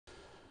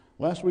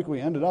Last week we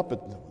ended up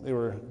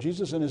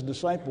Jesus and his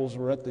disciples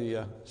were at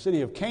the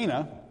city of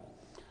Cana.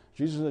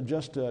 Jesus had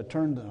just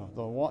turned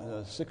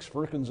the 6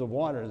 firkins of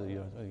water,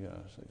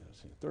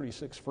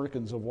 36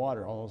 firkins of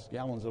water, all those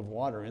gallons of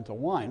water, into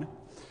wine.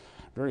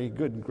 Very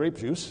good grape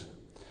juice,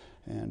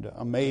 and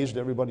amazed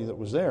everybody that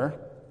was there.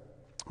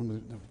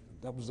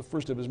 That was the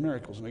first of his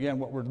miracles. And again,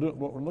 what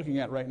we're looking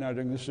at right now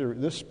during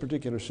this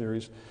particular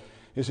series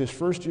is his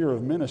first year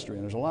of ministry.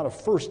 And there's a lot of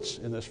firsts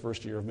in this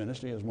first year of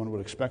ministry, as one would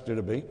expect there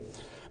to be.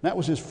 And that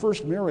was his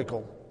first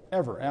miracle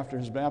ever after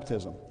his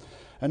baptism.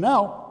 And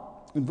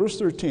now, in verse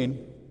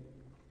 13,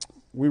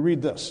 we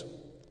read this.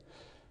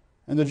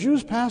 And the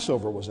Jews'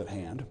 Passover was at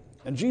hand,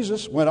 and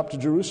Jesus went up to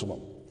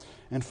Jerusalem,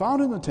 and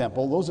found in the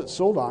temple those that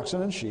sold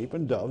oxen and sheep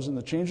and doves and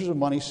the changers of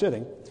money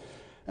sitting.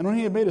 And when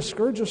he had made a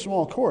scourge of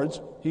small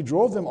cords, he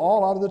drove them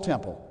all out of the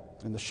temple,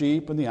 and the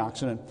sheep and the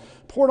oxen, and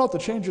poured out the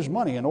changers'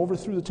 money, and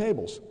overthrew the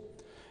tables.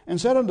 And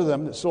said unto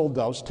them that sold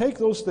doves, Take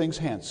those things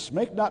hence,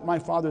 make not my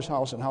Father's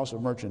house an house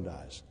of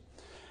merchandise.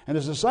 And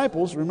his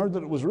disciples remembered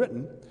that it was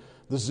written,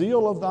 The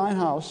zeal of thine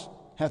house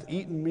hath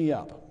eaten me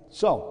up.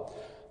 So,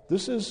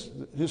 this is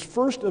his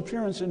first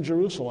appearance in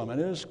Jerusalem, and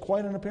it is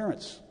quite an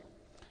appearance.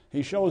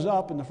 He shows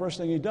up, and the first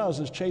thing he does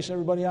is chase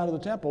everybody out of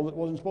the temple that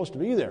wasn't supposed to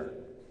be there.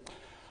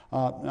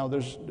 Now,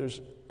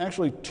 there's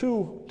actually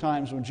 2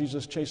 times when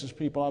Jesus chases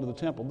people out of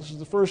the temple. This is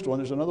the first one.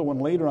 There's another one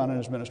later on in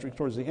his ministry,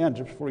 towards the end,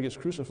 just before he gets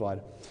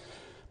crucified.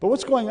 But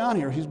what's going on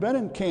here? He's been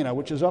in Cana,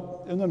 which is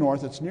up in the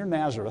north. It's near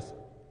Nazareth.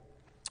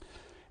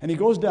 And he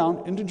goes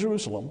down into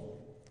Jerusalem,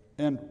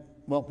 and,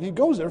 well, he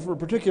goes there for a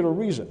particular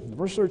reason. In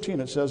verse 13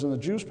 it says, And the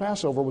Jews'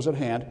 Passover was at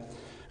hand,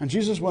 and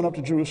Jesus went up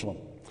to Jerusalem.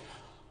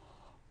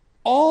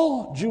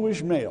 All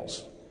Jewish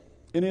males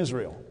in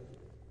Israel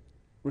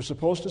were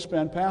supposed to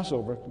spend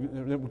Passover.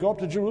 They would go up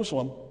to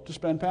Jerusalem to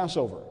spend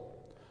Passover.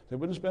 They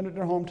wouldn't spend it in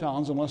their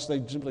hometowns unless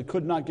they simply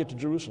could not get to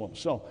Jerusalem.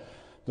 So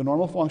the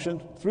normal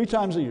function, 3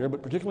 times a year,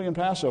 but particularly in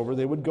Passover,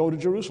 they would go to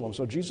Jerusalem.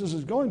 So Jesus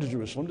is going to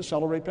Jerusalem to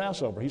celebrate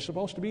Passover. He's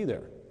supposed to be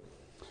there.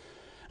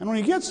 And when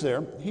he gets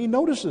there, he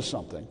notices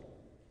something.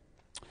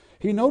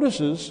 He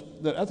notices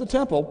that at the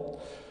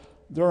temple,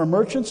 there are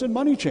merchants and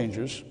money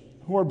changers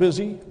who are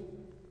busy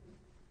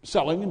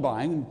selling and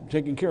buying and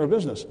taking care of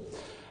business.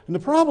 And the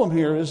problem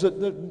here is that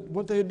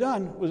what they had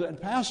done was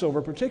at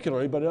Passover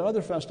particularly, but at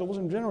other festivals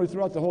and generally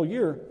throughout the whole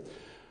year,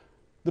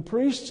 the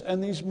priests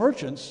and these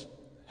merchants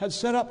had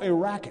set up a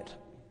racket.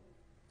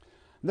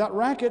 That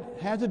racket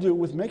had to do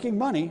with making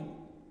money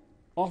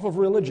off of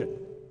religion.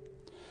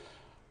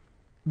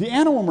 The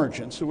animal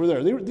merchants who were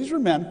there, these were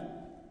men,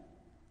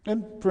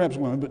 and perhaps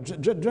women,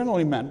 but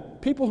generally men,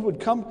 people who would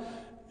come.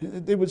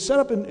 They would set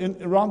up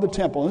around the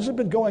temple. And this had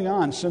been going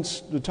on since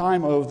the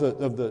time of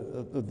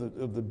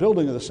the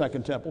building of the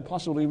second temple,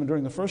 possibly even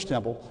during the first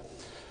temple.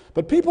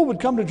 But people would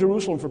come to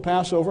Jerusalem for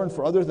Passover and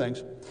for other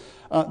things.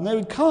 And they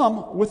would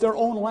come with their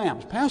own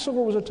lambs.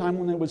 Passover was a time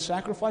when they would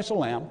sacrifice a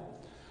lamb,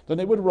 then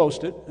they would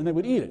roast it, and they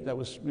would eat it. That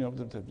was,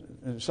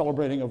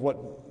 celebrating of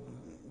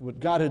what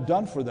God had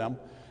done for them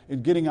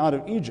in getting out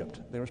of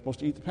Egypt. They were supposed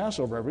to eat the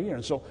Passover every year.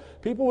 And so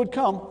people would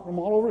come from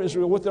all over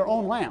Israel with their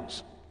own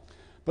lambs.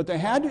 But they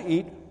had to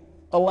eat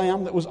a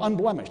lamb that was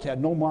unblemished,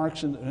 had no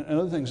marks and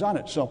other things on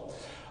it. So,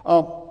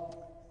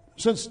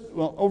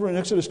 over in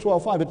Exodus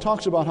 12:5, it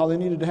talks about how they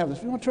needed to have this.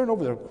 If you want to turn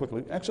over there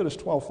quickly, Exodus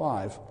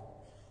 12:5,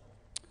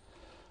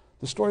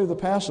 the story of the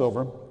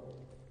Passover.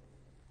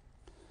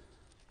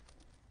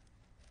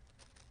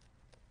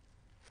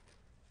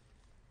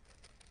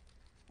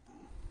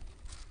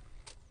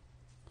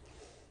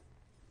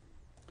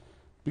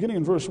 Beginning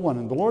in verse 1,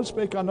 And the Lord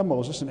spake unto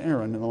Moses and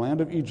Aaron in the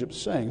land of Egypt,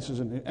 saying, this is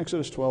in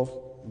Exodus 12,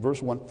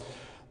 verse 1,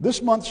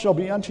 This month shall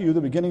be unto you the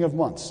beginning of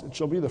months. It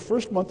shall be the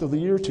first month of the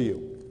year to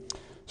you.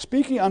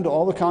 Speaking unto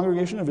all the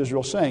congregation of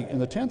Israel, saying, In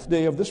the 10th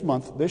day of this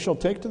month they shall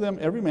take to them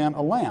every man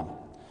a lamb,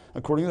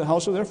 according to the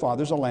house of their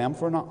fathers, a lamb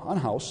for an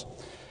house.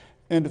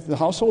 And if the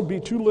household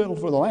be too little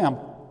for the lamb,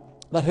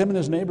 let him and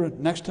his neighbor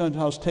next to his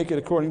house take it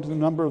according to the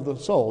number of the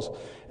souls.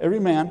 Every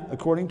man,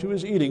 according to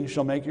his eating,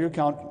 shall make your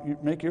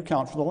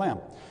count for the lamb.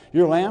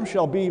 Your lamb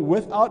shall be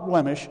without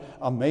blemish,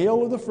 a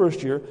male of the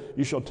first year.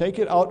 You shall take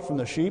it out from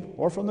the sheep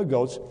or from the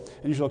goats,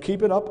 and you shall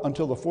keep it up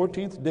until the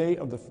 14th day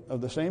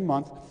of the same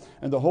month.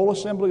 And the whole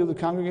assembly of the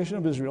congregation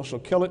of Israel shall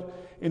kill it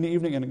in the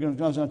evening. And it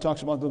goes on and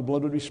talks about the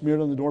blood would be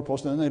smeared on the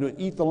doorpost, and then they would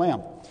eat the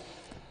lamb.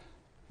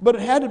 But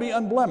it had to be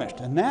unblemished,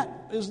 and that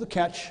is the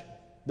catch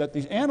that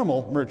these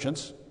animal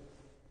merchants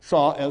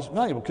saw as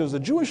valuable, because the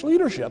Jewish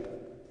leadership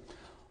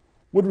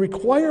would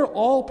require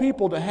all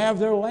people to have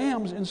their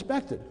lambs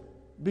inspected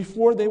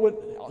before they would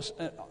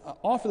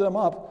offer them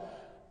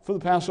up for the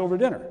Passover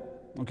dinner.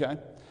 Okay?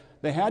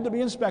 They had to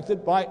be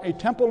inspected by a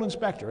temple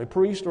inspector, a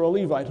priest or a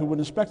Levite, who would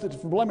inspect it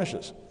for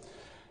blemishes.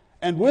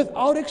 And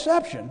without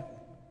exception,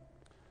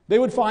 they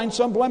would find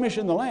some blemish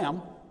in the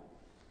lamb,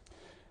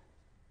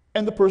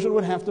 and the person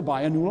would have to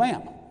buy a new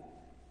lamb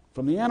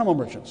from the animal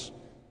merchants.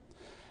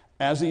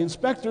 As the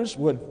inspectors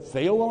would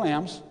fail the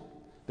lambs,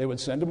 they would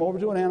send them over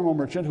to an animal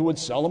merchant who would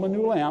sell them a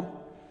new lamb,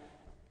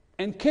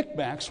 and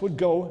kickbacks would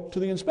go to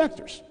the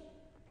inspectors.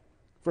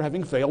 for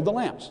having failed the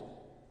lambs.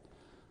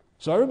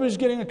 So everybody's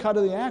getting a cut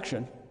of the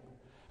action,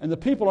 and the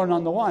people are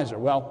none the wiser.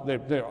 Well,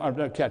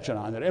 they're catching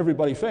on that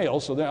everybody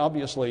fails, so they're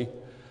obviously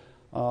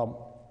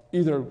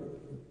either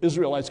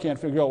Israelites can't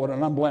figure out what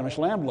an unblemished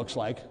lamb looks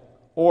like,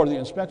 or the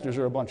inspectors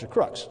are a bunch of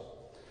crooks.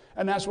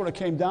 And that's what it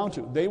came down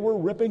to. They were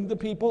ripping the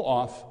people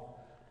off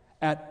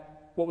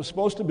at what was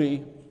supposed to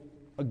be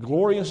a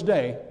glorious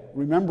day,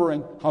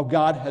 remembering how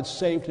God had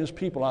saved his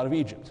people out of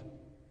Egypt,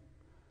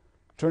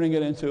 turning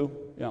it into,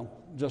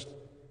 just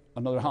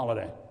another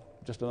holiday,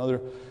 just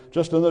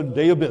another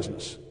day of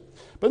business.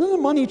 But then the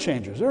money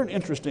changers, they're an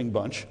interesting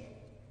bunch.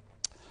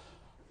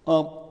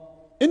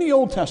 In the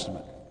Old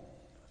Testament,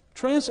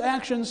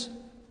 transactions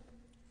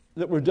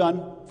that were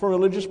done for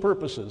religious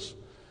purposes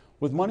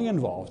with money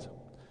involved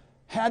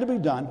had to be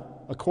done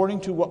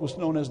according to what was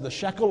known as the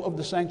shekel of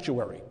the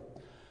sanctuary.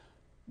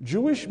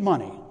 Jewish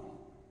money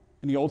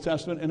in the Old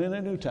Testament and in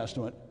the New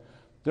Testament,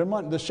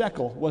 the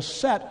shekel was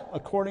set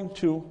according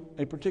to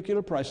a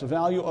particular price, the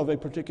value of a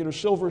particular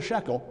silver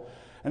shekel,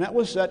 and that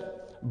was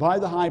set by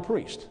the high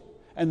priest.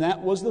 And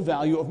that was the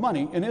value of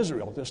money in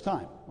Israel at this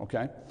time,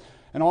 okay?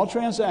 And all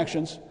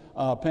transactions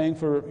paying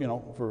for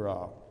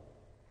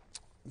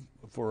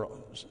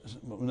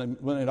when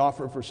they'd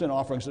offer for sin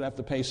offerings, they'd have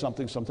to pay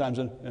something sometimes,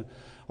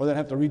 or they'd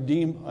have to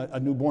redeem a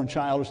newborn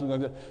child or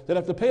something like that. They'd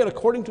have to pay it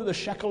according to the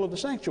shekel of the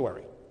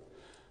sanctuary.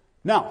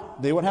 Now,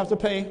 they would have to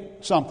pay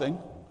something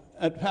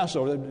at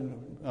Passover.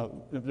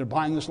 If they're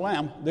buying this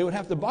lamb, they would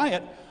have to buy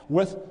it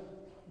with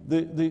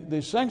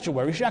the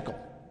sanctuary shekel,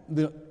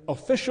 the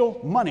official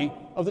money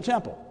of the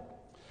temple.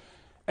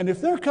 And if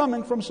they're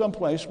coming from some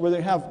place where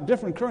they have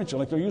different currency,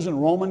 like they're using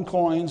Roman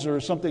coins or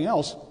something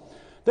else,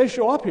 they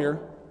show up here,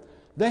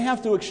 they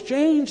have to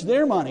exchange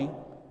their money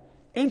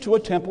into a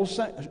temple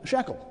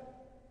shekel.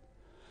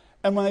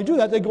 And when they do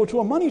that, they go to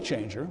a money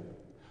changer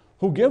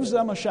who gives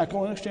them a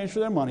shekel in exchange for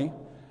their money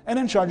and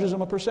then charges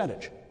them a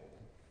percentage.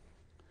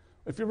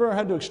 If you've ever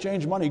had to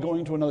exchange money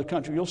going to another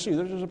country, you'll see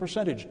there's a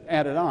percentage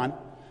added on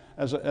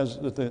as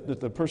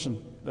the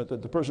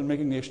person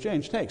making the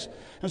exchange takes.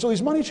 And so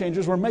these money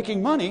changers were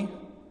making money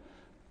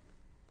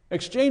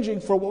exchanging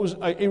for what was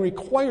a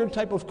required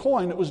type of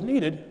coin that was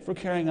needed for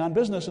carrying on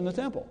business in the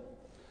temple.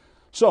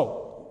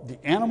 So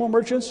the animal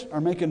merchants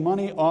are making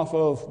money off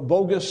of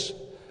bogus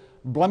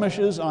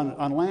blemishes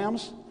on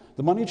lambs.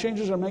 The money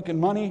changers are making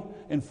money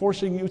in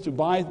forcing you to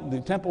buy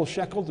the temple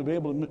shekel to be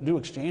able to do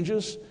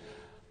exchanges.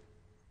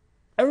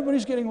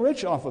 Everybody's getting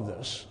rich off of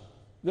this.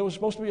 There was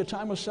supposed to be a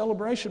time of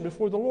celebration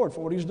before the Lord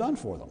for what he's done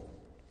for them.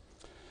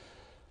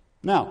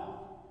 Now,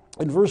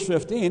 in verse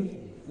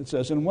 15, it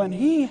says, "And when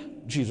he,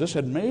 Jesus,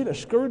 had made a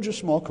scourge of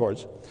small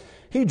cords,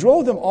 he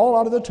drove them all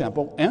out of the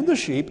temple, and the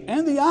sheep,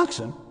 and the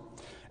oxen,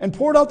 and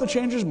poured out the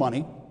changers'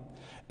 money,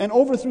 and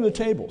overthrew the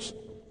tables.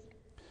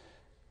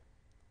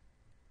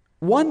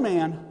 One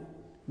man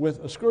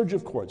with a scourge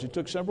of cords," he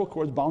took several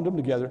cords, bound them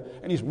together,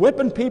 and he's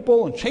whipping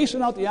people and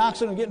chasing out the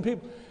oxen and getting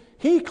people.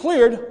 He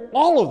cleared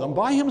all of them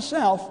by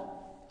himself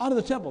out of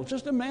the temple.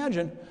 Just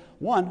imagine,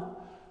 one,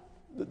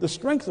 the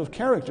strength of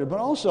character, but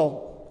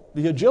also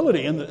the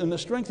agility and the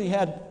strength he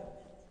had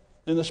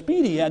and the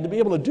speed he had to be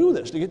able to do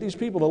this, to get these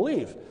people to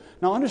leave.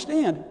 Now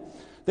understand,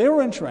 they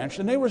were entrenched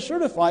and they were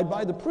certified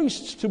by the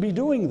priests to be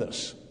doing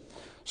this.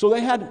 So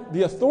they had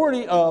the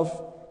authority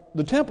of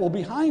the temple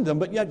behind them,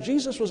 but yet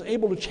Jesus was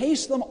able to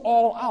chase them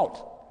all out,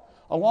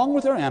 along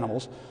with their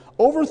animals,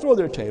 overthrow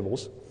their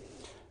tables.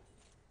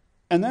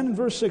 And then in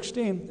verse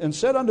 16, "And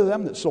said unto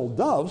them that sold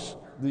doves,"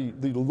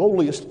 the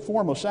lowliest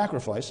form of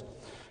sacrifice,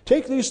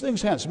 "Take these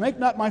things hence, make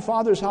not my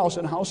Father's house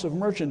an house of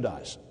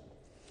merchandise."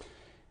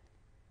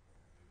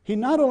 He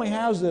not only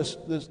has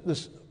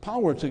this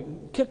power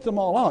to kick them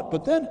all out,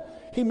 but then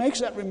he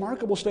makes that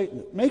remarkable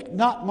statement, "Make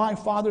not my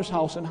Father's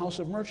house an house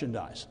of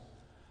merchandise."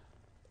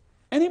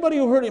 Anybody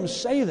who heard him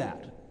say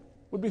that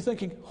would be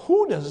thinking,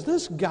 who does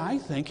this guy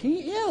think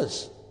he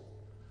is?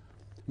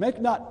 Make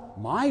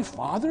not my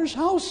Father's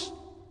house?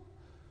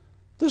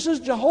 This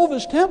is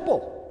Jehovah's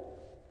temple.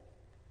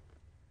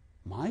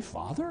 My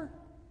Father?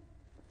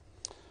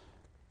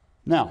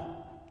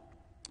 Now,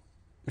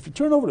 if you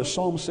turn over to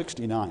Psalm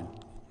 69.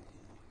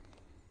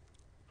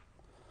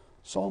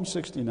 Psalm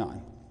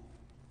 69.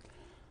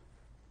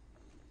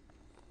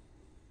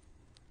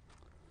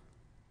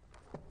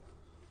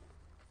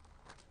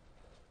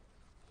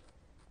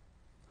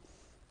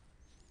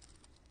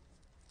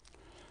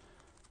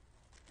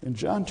 In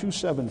John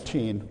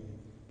 2:17,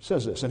 it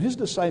says this, "And his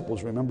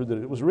disciples remembered that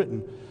it was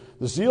written,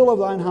 The zeal of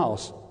thine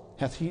house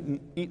hath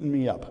eaten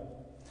me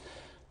up."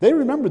 They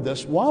remembered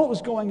this while it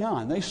was going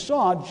on. They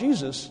saw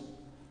Jesus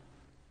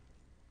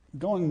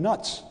going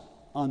nuts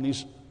on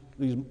these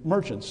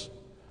merchants,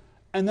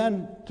 and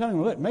then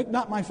telling them, "Make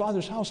not my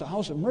Father's house a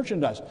house of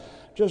merchandise."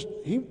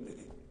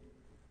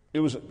 It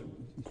was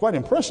quite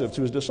impressive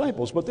to his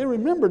disciples, but they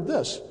remembered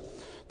this,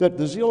 that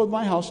the zeal of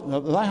thy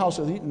house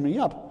hath eaten me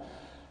up.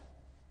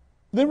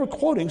 They were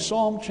quoting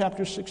Psalm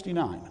chapter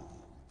 69.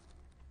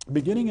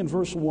 Beginning in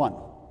verse 1,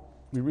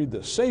 we read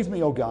this, "Save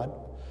me, O God,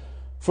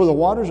 for the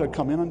waters are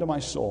come in unto my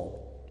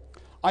soul.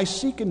 I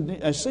sink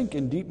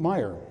in deep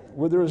mire,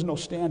 where there is no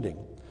standing.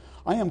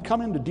 I am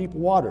come into deep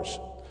waters,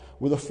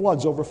 where the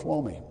floods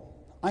overflow me.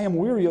 I am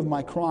weary of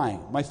my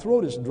crying. My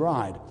throat is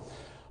dried.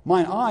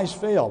 Mine eyes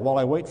fail while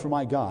I wait for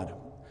my God.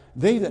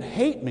 They that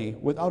hate me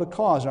without a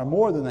cause are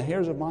more than the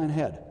hairs of mine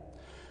head.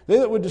 They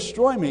that would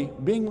destroy me,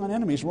 being mine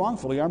enemies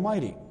wrongfully, are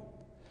mighty.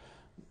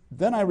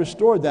 Then I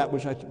restored that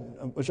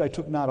which I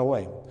took not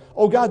away.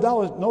 O God,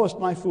 thou knowest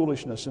my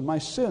foolishness, and my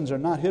sins are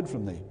not hid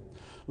from thee.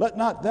 Let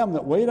not them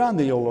that wait on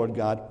thee, O Lord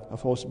God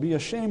of hosts, be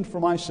ashamed for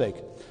my sake.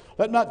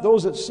 Let not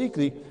those that seek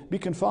thee be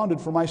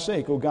confounded for my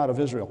sake, O God of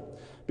Israel.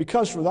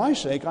 Because for thy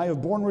sake I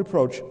have borne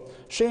reproach,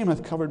 shame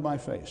hath covered my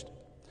face.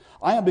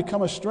 I am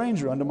become a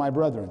stranger unto my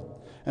brethren,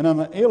 and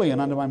an alien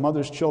unto my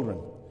mother's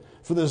children.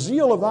 For the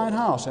zeal of thine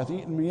house hath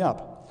eaten me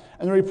up,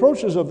 and the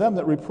reproaches of them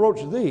that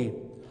reproach thee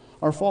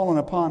are fallen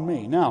upon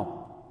me.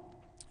 Now,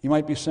 you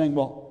might be saying,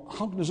 well,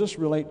 how does this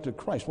relate to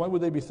Christ? Why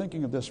would they be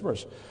thinking of this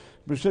verse?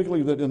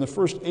 Particularly that in the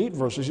first 8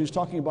 verses, he's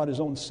talking about his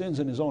own sins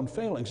and his own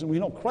failings, and we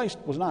know Christ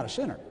was not a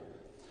sinner.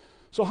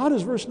 So how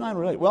does verse 9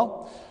 relate?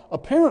 Well,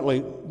 apparently,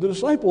 the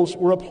disciples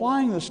were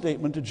applying this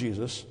statement to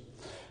Jesus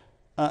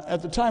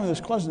at the time of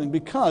this cleansing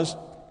because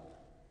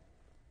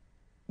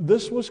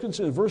this was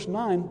considered, verse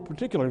 9,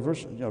 particularly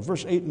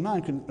verse 8 and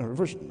 9,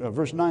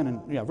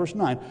 verse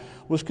 9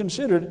 was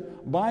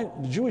considered by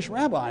the Jewish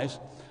rabbis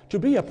to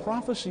be a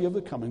prophecy of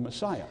the coming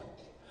Messiah.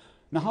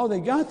 Now, how they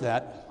got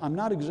that, I'm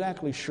not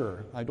exactly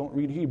sure. I don't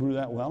read Hebrew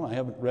that well. I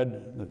haven't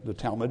read the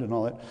Talmud and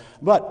all that.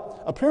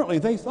 But apparently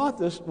they thought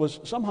this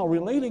was somehow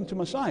relating to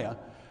Messiah,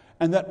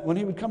 and that when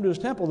he would come to his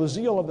temple, the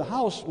zeal of the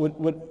house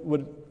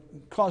would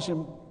cause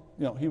him,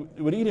 it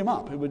would eat him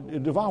up. It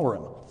would devour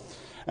him.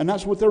 And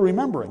that's what they're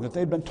remembering, that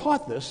they'd been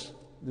taught this.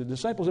 The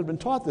disciples had been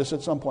taught this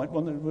at some point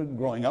when they were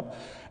growing up.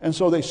 And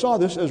so they saw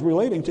this as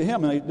relating to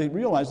him, and they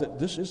realized that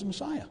this is the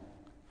Messiah.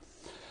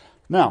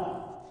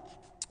 Now,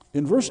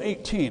 in verse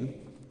 18,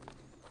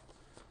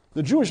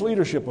 the Jewish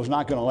leadership was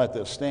not going to let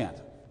this stand.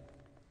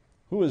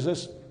 Who is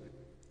this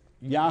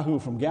Yahoo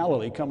from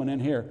Galilee coming in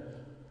here,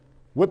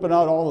 whipping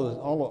out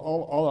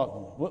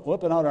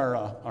whipping out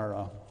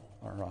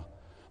our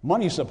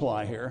money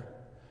supply here,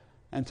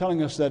 and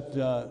telling us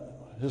that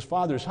his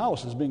father's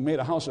house is being made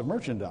a house of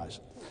merchandise?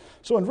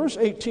 So in verse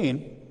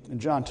 18 in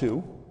John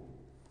 2.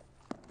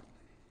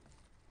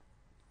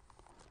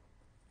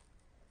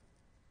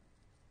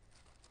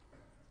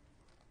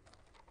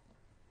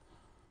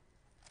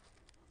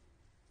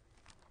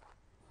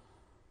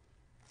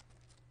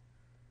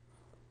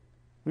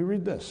 We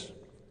read this.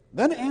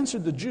 Then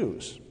answered the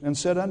Jews and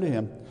said unto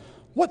him,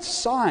 What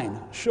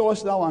sign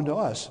showest thou unto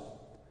us,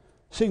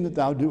 seeing that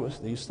thou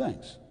doest these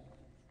things?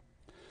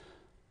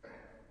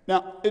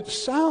 Now, it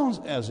sounds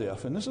as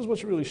if, and this is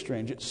what's really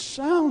strange, it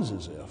sounds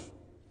as if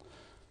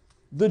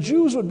the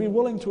Jews would be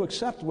willing to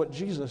accept what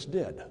Jesus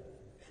did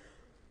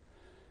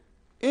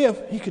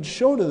if he could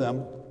show to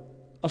them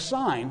a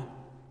sign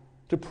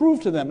to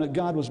prove to them that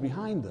God was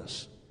behind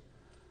this.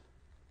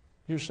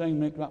 You're saying,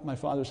 make my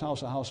father's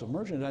house a house of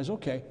merchandise.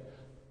 Okay,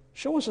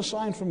 show us a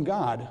sign from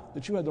God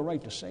that you had the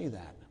right to say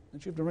that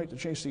you have the right to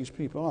chase these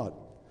people out.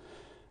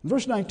 In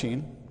verse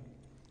 19,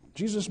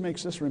 Jesus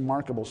makes this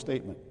remarkable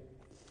statement.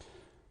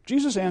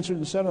 Jesus answered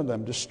and said unto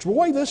them,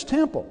 Destroy this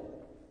temple,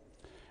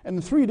 and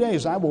in 3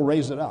 days I will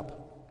raise it up.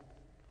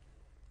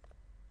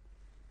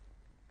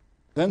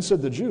 Then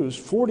said the Jews,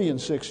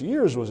 46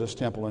 years was this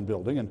temple in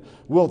building, and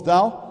wilt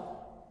thou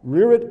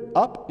rear it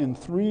up in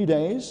 3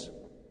 days?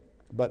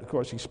 But, of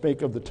course, he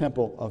spake of the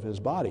temple of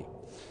his body.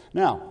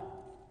 Now,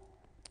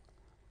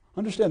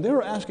 understand, they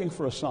were asking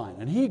for a sign,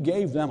 and he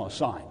gave them a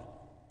sign.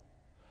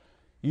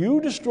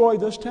 You destroy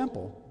this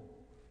temple,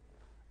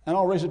 and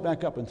I'll raise it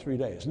back up in 3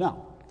 days.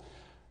 Now,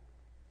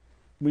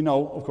 we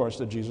know, of course,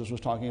 that Jesus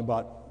was talking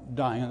about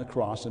dying on the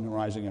cross and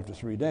rising after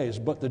 3 days,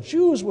 but the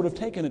Jews would have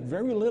taken it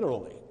very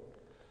literally.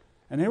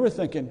 And they were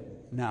thinking,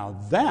 now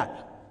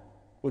that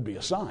would be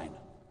a sign.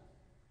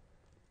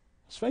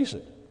 Let's face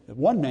it.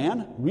 One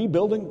man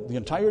rebuilding the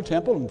entire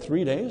temple in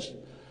 3 days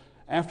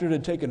after it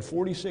had taken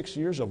 46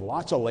 years of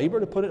lots of labor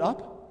to put it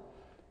up?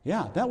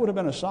 Yeah, that would have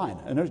been a sign.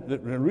 And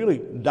they're really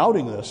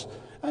doubting this.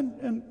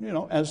 And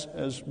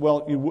as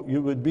well, you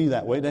would be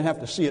that way. They have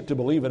to see it to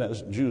believe it,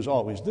 as Jews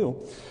always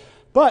do.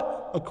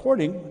 But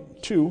according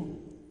to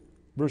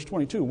verse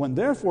 22, when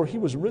therefore he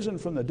was risen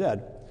from the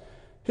dead,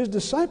 his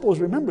disciples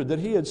remembered that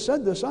he had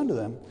said this unto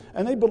them,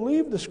 and they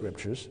believed the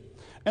Scriptures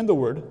and the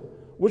word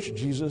which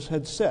Jesus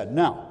had said.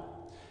 Now,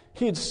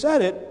 he had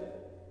said it,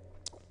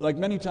 like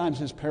many times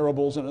his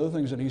parables and other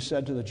things that he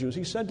said to the Jews.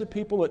 He said to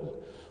people that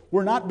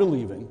were not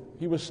believing.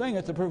 He was saying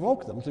it to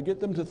provoke them, to get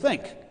them to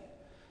think.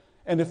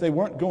 And if they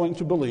weren't going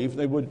to believe,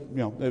 they would,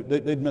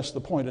 they'd miss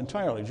the point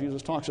entirely.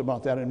 Jesus talks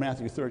about that in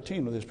Matthew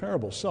 13 with his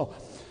parables. So,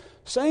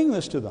 saying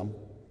this to them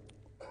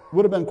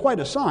would have been quite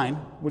a sign,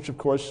 which of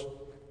course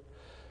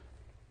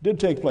did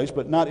take place,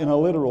 but not in a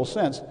literal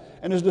sense.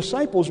 And his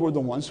disciples were the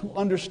ones who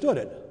understood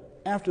it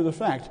after the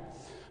fact,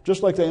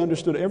 just like they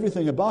understood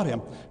everything about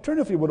him. Turn,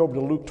 if you would, over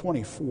to Luke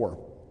 24.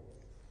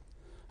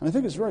 And I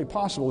think it's very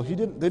possible they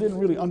didn't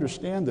really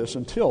understand this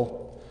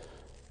until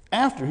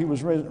after he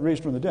was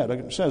raised from the dead, like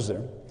it says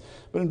there.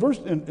 But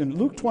in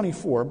Luke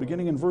 24,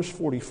 beginning in verse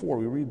 44,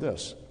 we read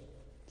this.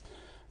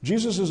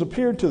 Jesus has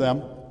appeared to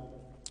them.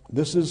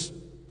 This is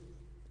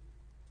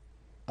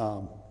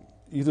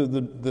either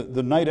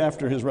the night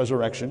after his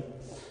resurrection,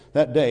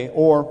 that day,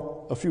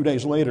 or a few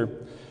days later.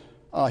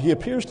 He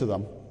appears to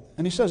them,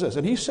 and he says this,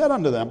 "And he said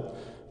unto them,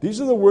 These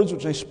are the words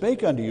which I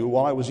spake unto you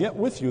while I was yet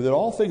with you, that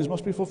all things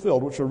must be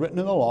fulfilled which are written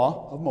in the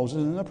law of Moses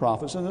and in the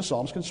prophets and the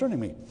Psalms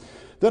concerning me.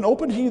 Then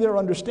opened he their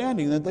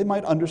understanding, that they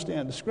might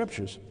understand the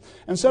Scriptures,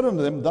 and said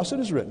unto them, Thus it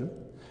is written,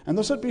 and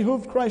thus it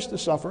behooved Christ to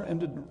suffer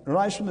and to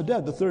rise from the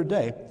dead the third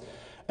day,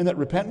 and that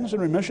repentance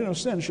and remission of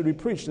sins should be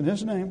preached in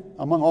his name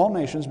among all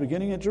nations,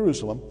 beginning at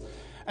Jerusalem.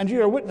 And ye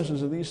are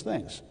witnesses of these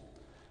things."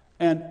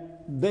 And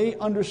they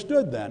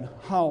understood then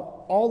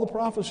how all the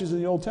prophecies of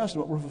the Old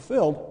Testament were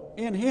fulfilled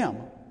in him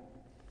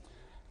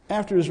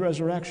after his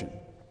resurrection.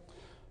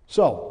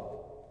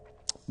 So,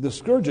 the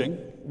scourging,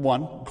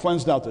 one,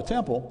 cleansed out the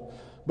temple,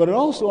 but it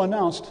also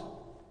announced,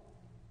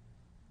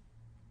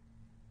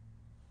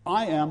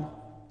 I am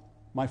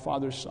my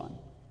Father's Son,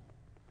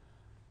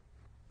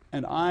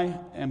 and I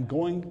am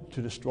going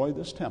to destroy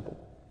this temple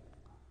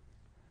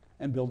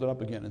and build it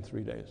up again in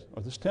 3 days.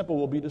 Or this temple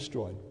will be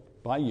destroyed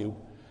by you,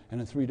 and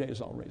in 3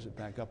 days I'll raise it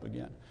back up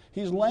again.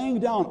 He's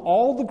laying down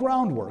all the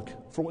groundwork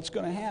for what's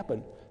going to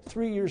happen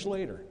 3 years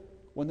later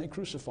when they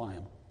crucify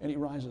him and he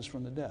rises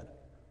from the dead.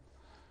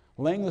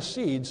 Laying the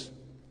seeds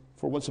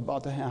for what's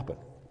about to happen.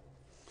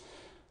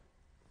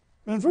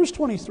 And in verse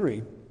 23,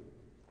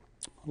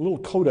 a little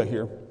coda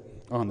here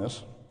on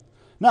this.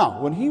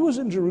 "Now, when he was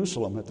in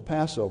Jerusalem at the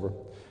Passover,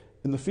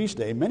 in the feast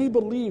day, many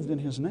believed in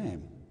his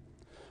name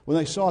when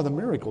they saw the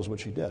miracles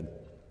which he did.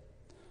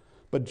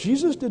 But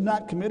Jesus did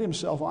not commit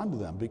himself unto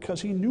them,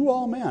 because he knew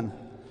all men,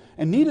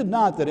 and needed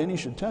not that any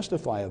should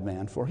testify of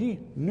man, for he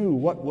knew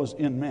what was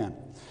in man."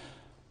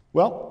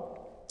 Well,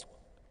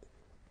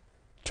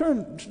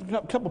 turn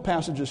a couple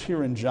passages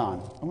here in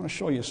John. I want to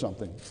show you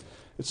something.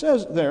 It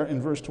says there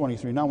in verse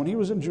 23, "Now when he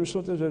was in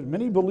Jerusalem,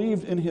 many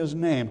believed in his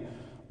name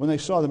when they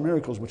saw the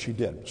miracles which he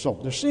did." So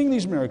they're seeing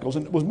these miracles,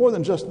 and it was more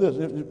than just this.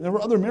 There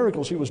were other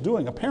miracles he was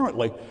doing,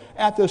 apparently,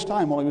 at this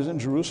time while he was in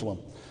Jerusalem.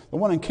 The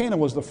one in Cana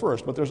was the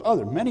first, but there's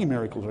many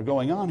miracles are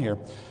going on here.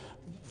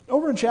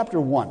 Over in chapter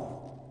 1,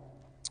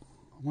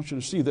 I want you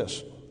to see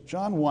this.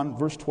 John 1,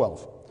 verse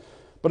 12.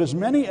 "But as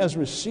many as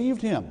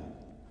received him,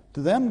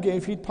 to them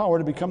gave he power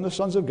to become the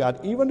sons of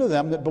God, even to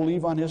them that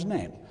believe on his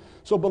name."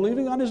 So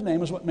believing on his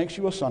name is what makes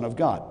you a son of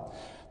God.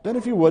 Then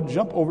if you would,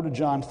 jump over to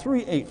John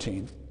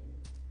 3:18.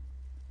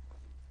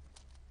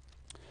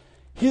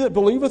 "He that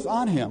believeth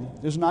on him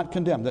is not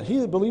condemned. That he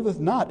that believeth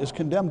not is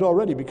condemned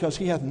already, because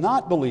he hath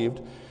not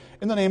believed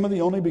in the name of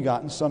the only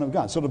begotten Son of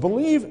God." So to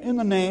believe in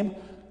the name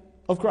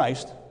of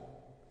Christ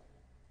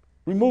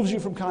removes you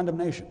from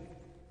condemnation.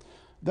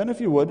 Then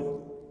if you would,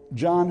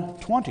 John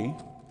 20,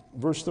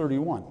 verse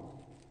 31.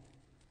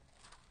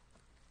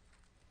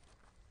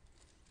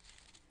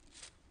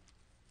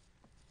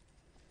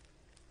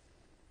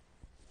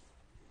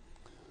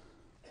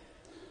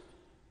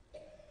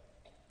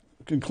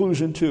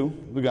 Conclusion to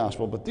the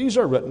gospel. "But these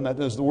are written," that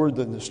is the word,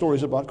 the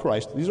stories about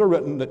Christ, "these are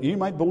written that ye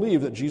might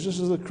believe that Jesus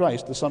is the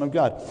Christ, the Son of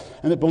God,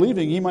 and that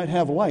believing ye might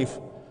have life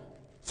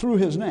through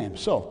his name."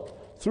 So,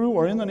 through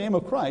or in the name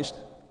of Christ,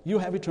 you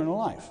have eternal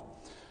life.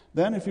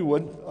 Then, if you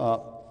would,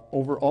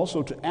 over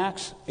also to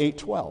Acts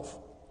 8:12.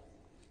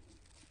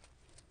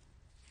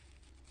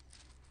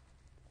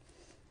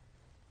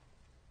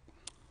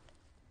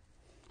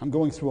 I'm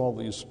going through all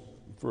these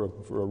for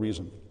a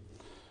reason.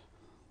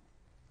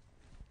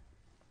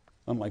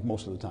 Unlike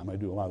most of the time, I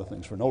do a lot of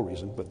things for no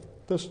reason,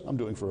 but this I'm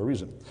doing for a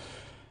reason.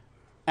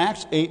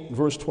 Acts 8,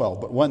 verse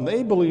 12. "But when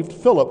they believed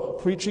Philip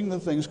preaching the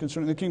things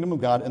concerning the kingdom of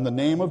God in the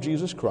name of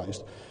Jesus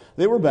Christ,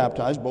 they were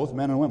baptized, both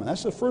men and women."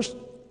 That's the first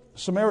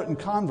Samaritan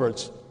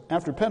converts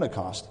after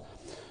Pentecost.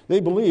 They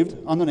believed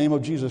on the name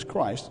of Jesus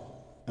Christ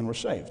and were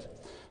saved.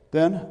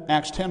 Then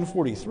Acts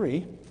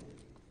 10:43.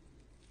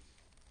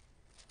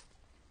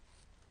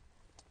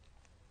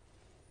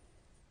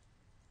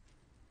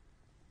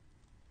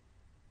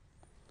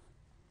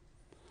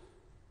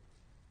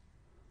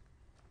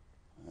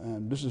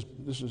 And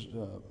this is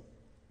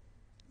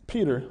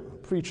Peter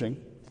preaching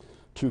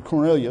to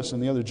Cornelius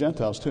and the other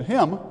Gentiles. "To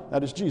him,"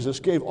 that is Jesus,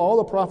 "gave all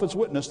the prophets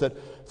witness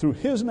that through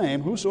his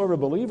name whosoever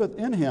believeth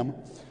in him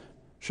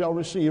shall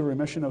receive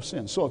remission of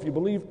sins." So if you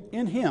believe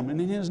in him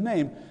and in his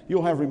name,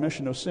 you'll have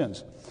remission of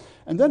sins.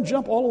 And then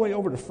jump all the way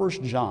over to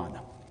 1 John.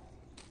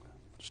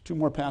 Just two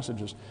more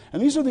passages.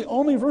 And these are the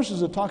only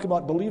verses that talk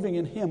about believing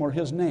in him or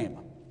his name.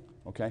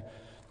 Okay?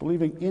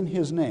 Believing in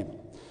his name.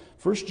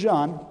 1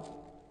 John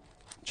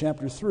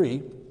chapter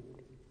 3,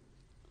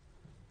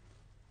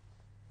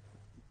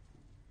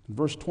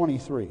 verse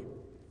 23.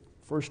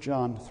 1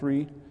 John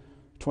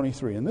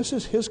 3:23. "And this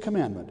is his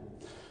commandment,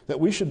 that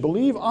we should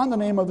believe on the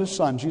name of his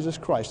Son, Jesus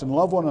Christ, and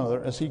love one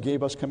another as he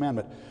gave us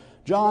commandment."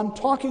 John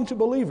talking to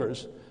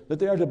believers that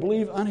they are to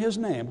believe on his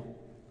name.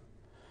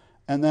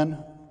 And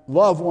then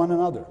love one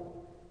another,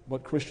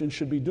 what Christians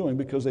should be doing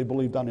because they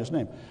believed on his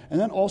name. And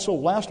then also,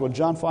 last one, 1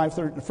 John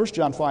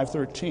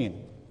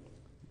 5:13,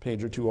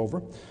 page or two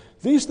over.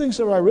 These things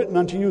have I written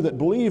unto you that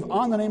believe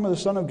on the name of the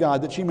Son of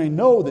God, that ye may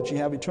know that ye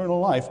have eternal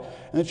life,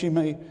 and that ye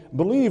may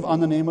believe on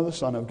the name of the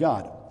Son of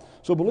God.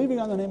 So believing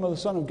on the name of the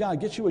Son of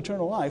God gets you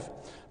eternal life,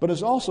 but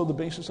is also the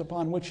basis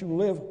upon which you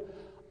live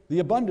the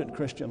abundant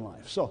Christian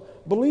life. So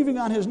believing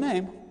on his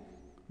name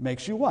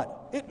makes you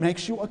what? It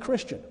makes you a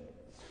Christian.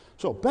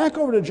 So back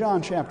over to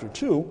John chapter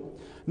 2.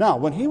 Now,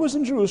 when he was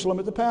in Jerusalem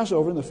at the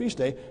Passover and the feast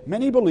day,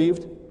 many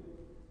believed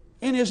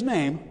in his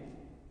name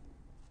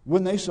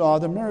when they saw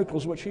the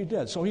miracles which he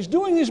did. So he's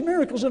doing these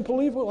miracles and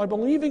people are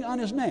believing on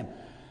his name.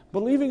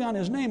 Believing on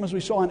his name, as we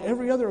saw in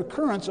every other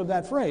occurrence of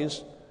that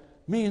phrase,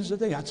 means that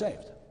they got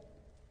saved.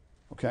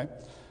 Okay?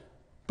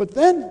 But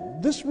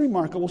then this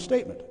remarkable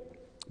statement.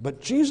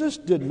 But Jesus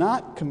did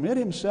not commit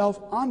himself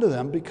unto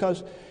them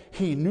because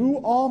he knew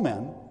all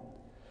men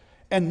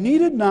and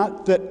needed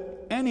not that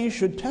any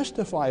should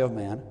testify of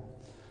man,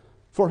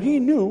 for he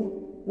knew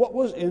what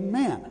was in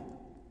man.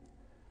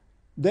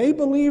 They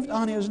believed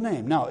on his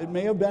name. Now, it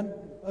may have been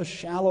a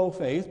shallow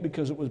faith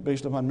because it was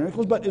based upon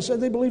miracles, but it said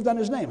they believed on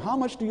his name. How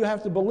much do you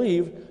have to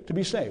believe to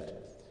be saved?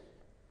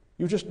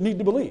 You just need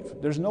to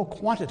believe. There's no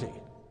quantity.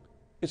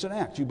 It's an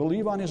act. You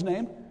believe on his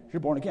name, you're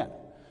born again.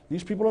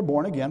 These people are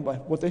born again by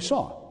what they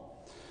saw.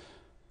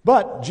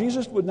 But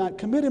Jesus would not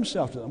commit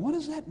himself to them. What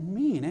does that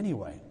mean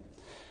anyway?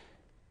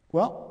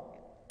 Well,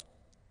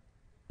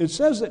 it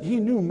says that he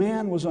knew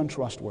man was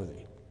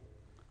untrustworthy.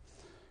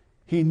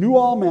 He knew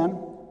all men,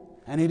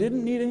 and he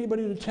didn't need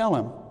anybody to tell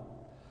him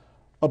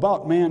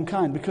about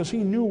mankind because he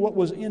knew what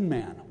was in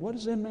man. What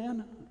is in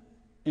man?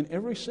 In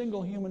every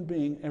single human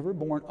being ever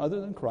born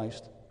other than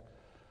Christ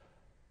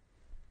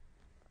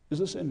is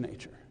a sin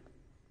nature,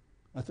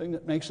 a thing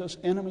that makes us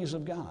enemies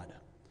of God.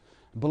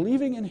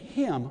 Believing in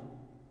him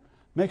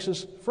makes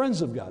us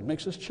friends of God,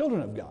 makes us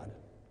children of God,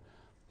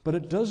 but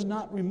it does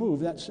not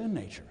remove that sin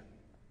nature.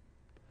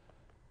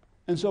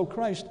 And so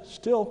Christ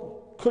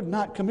still could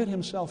not commit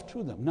himself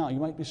to them. Now, you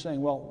might be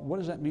saying, well, what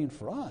does that mean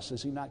for us?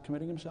 Is he not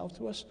committing himself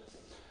to us?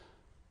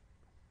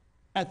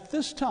 At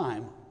this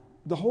time,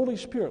 the Holy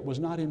Spirit was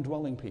not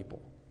indwelling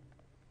people.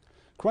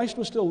 Christ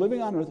was still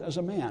living on earth as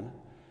a man,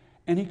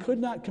 and he could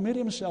not commit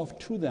himself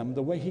to them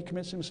the way he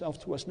commits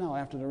himself to us now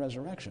after the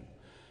resurrection.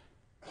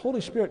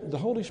 The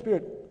Holy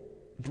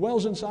Spirit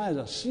dwells inside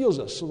us, seals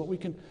us so that we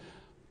can,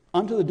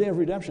 unto the day of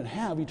redemption,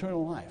 have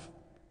eternal life.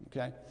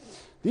 Okay?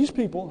 These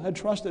people had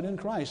trusted in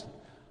Christ,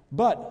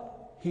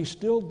 but he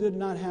still did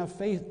not have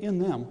faith in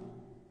them.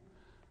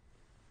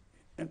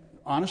 And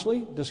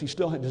honestly, does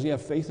he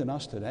have faith in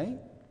us today?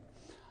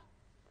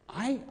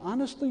 I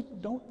honestly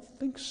don't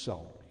think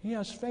so. He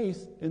has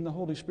faith in the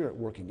Holy Spirit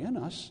working in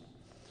us,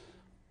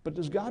 but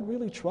does God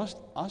really trust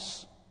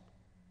us?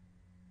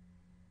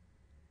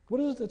 What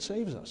is it that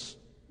saves us?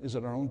 Is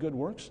it our own good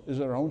works? Is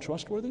it our own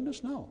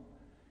trustworthiness? No.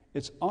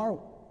 It's our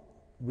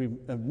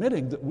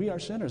admitting that we are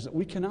sinners, that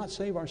we cannot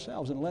save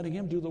ourselves, and letting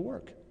him do the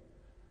work.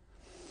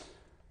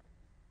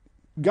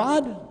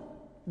 God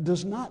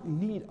does not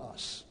need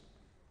us.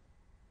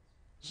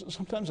 It's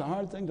sometimes a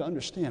hard thing to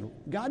understand.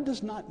 God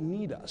does not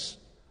need us.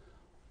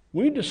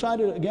 We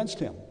decided against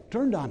him,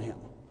 turned on him.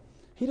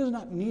 He does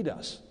not need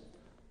us.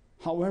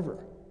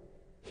 However,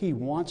 he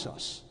wants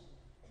us.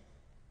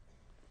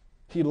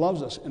 He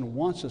loves us and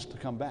wants us to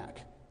come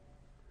back.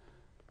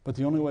 But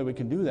the only way we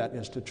can do that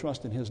is to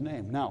trust in his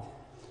name. Now,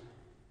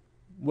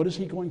 what is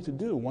he going to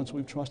do once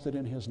we've trusted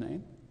in his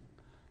name?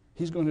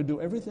 He's going to do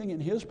everything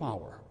in his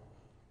power.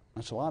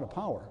 That's a lot of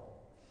power.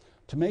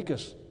 To make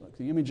us like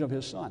the image of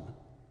his Son.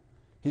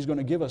 He's going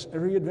to give us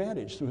every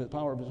advantage through the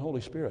power of his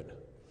Holy Spirit.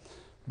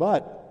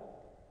 But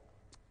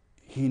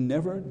he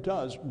never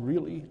does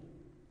really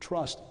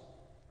trust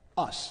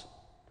us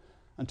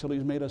until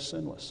he's made us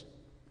sinless.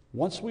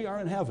 Once we are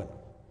in heaven,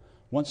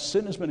 once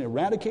sin has been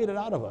eradicated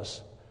out of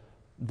us,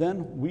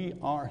 then we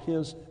are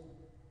his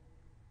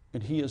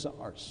and he is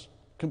ours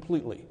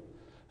completely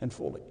and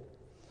fully.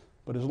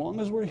 But as long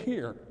as we're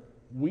here,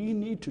 we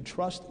need to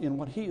trust in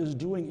what he is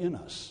doing in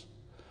us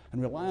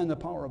and rely on the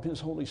power of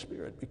his Holy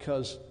Spirit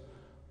because,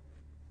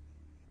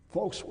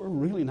 folks, we're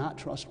really not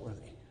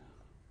trustworthy.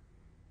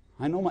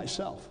 I know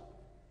myself.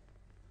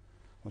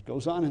 What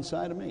goes on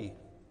inside of me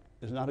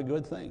is not a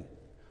good thing.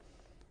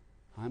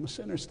 I'm a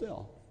sinner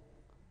still.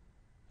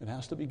 It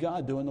has to be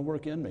God doing the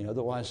work in me.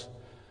 Otherwise,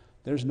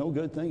 there's no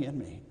good thing in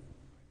me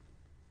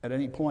at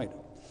any point.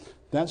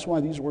 That's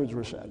why these words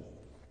were said.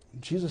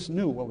 Jesus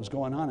knew what was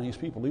going on in these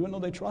people, even though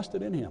they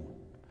trusted in him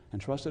and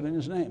trusted in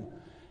his name.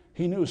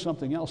 He knew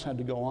something else had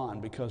to go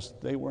on because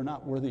they were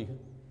not worthy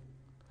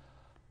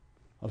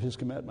of his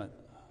commitment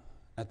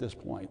at this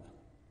point.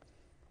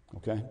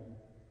 Okay?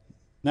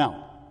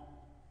 Now,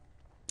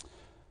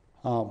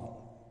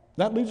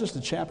 that leads us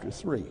to chapter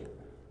 3.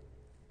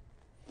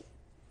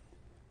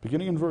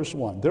 Beginning in verse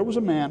 1. There was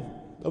a man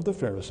of the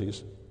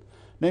Pharisees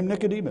named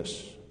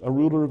Nicodemus, a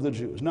ruler of the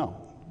Jews. Now,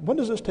 when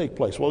does this take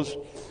place? Well,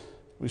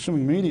 we assume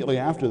immediately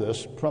after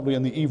this, probably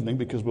in the evening,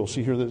 because we'll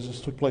see here that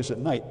this took place at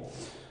night.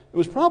 It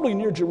was probably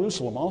near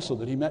Jerusalem also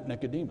that he met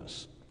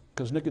Nicodemus,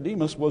 because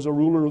Nicodemus was a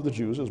ruler of the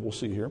Jews, as we'll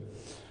see here,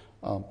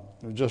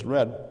 we just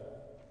read,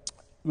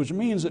 which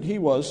means that he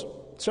was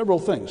several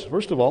things.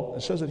 First of all,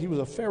 it says that he was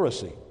a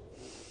Pharisee,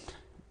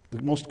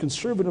 the most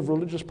conservative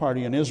religious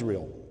party in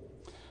Israel.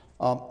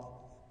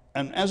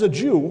 And as a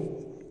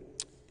Jew,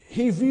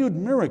 he viewed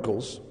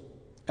miracles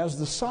as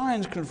the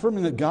signs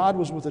confirming that God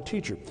was with the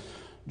teacher.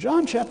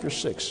 John chapter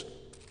 6,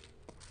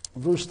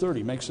 verse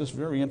 30 makes this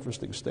very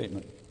interesting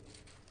statement.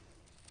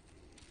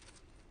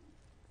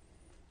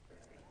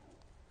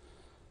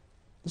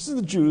 This is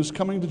the Jews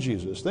coming to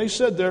Jesus. They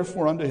said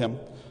therefore unto him,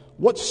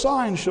 What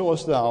sign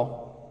showest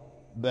thou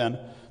then,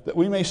 that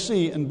we may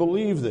see and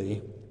believe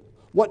thee?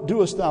 What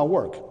doest thou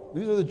work?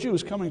 These are the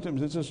Jews coming to him.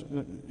 This is,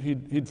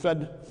 he'd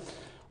fed...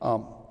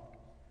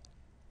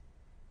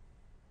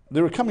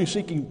 They were coming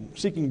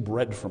seeking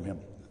bread from him.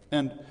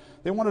 And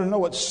they wanted to know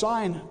what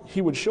sign he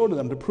would show to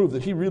them to prove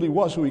that he really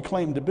was who he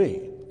claimed to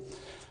be.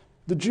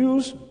 The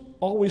Jews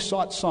always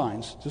sought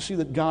signs to see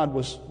that God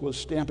was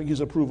stamping his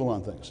approval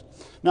on things.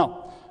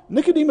 Now,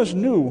 Nicodemus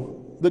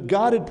knew that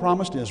God had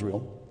promised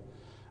Israel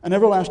an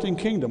everlasting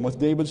kingdom with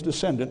David's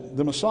descendant,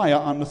 the Messiah,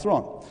 on the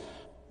throne.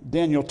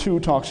 Daniel 2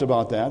 talks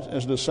about that,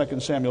 as does 2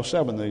 Samuel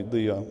 7,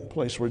 the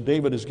place where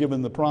David is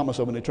given the promise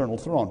of an eternal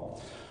throne.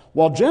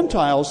 While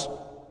Gentiles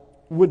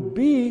would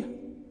be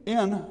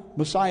in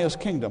Messiah's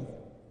kingdom,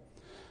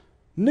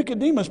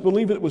 Nicodemus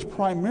believed it was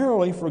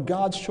primarily for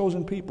God's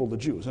chosen people, the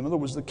Jews. In other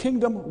words, the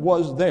kingdom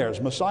was theirs.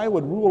 Messiah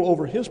would rule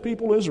over his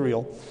people,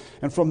 Israel,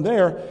 and from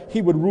there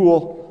he would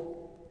rule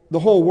the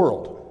whole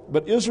world.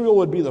 But Israel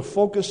would be the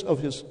focus of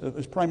his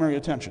primary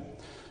attention.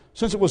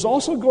 Since it was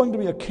also going to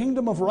be a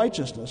kingdom of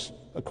righteousness,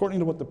 according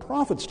to what the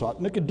prophets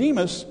taught,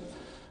 Nicodemus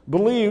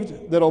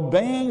believed that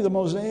obeying the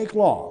Mosaic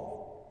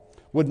law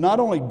would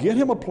not only get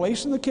him a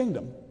place in the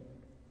kingdom,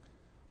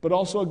 but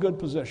also a good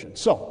position.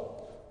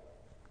 So,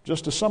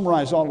 just to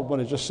summarize all of what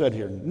I just said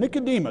here,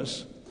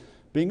 Nicodemus,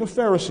 being a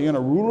Pharisee and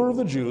a ruler of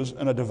the Jews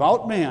and a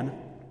devout man,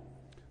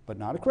 but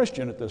not a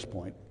Christian at this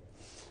point,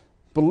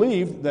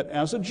 believed that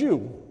as a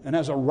Jew and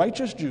as a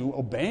righteous Jew,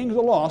 obeying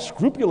the law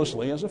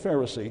scrupulously as a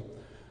Pharisee,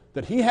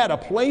 that he had a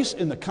place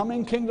in the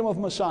coming kingdom of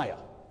Messiah,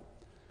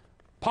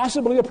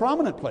 possibly a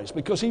prominent place,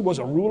 because he was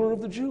a ruler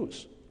of the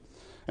Jews.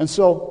 And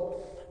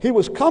so he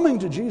was coming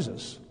to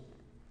Jesus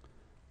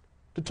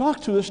to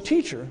talk to this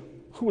teacher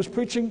who was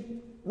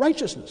preaching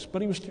righteousness,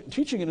 but he was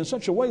teaching it in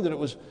such a way that it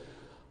was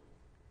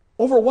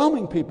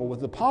overwhelming people with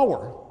the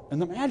power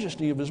and the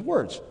majesty of his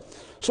words.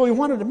 So he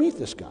wanted to meet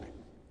this guy.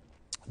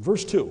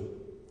 Verse 2,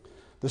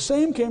 the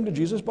same came to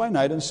Jesus by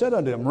night and said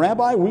unto him,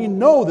 Rabbi, we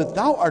know that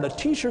thou art a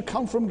teacher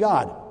come from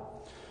God,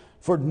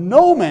 for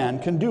no man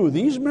can do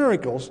these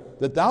miracles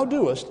that thou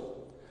doest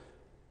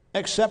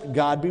except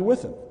God be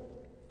with him.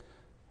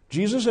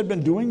 Jesus had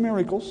been doing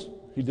miracles.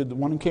 He did the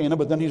one in Cana,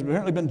 but then he's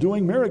apparently been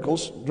doing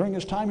miracles during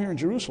his time here in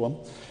Jerusalem,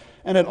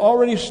 and had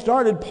already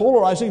started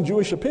polarizing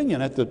Jewish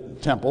opinion at the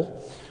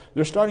temple.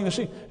 They're starting to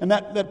see, and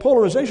that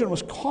polarization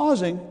was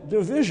causing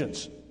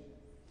divisions.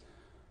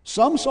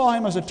 Some saw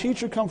him as a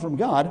teacher come from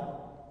God,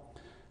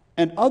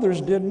 and others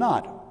did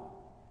not.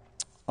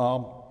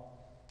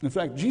 In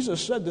fact,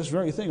 Jesus said this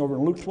very thing over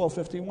in Luke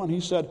 12:51.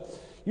 He said,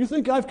 you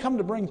think I've come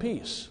to bring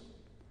peace?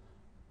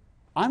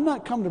 I'm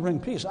not come to bring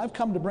peace. I've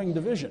come to bring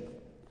division.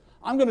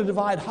 I'm going to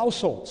divide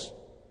households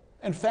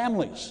and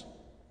families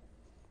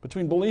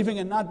between believing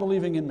and not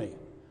believing in me.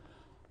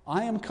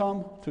 I am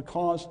come to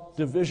cause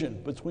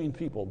division between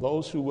people,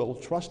 those who will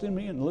trust in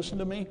me and listen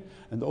to me,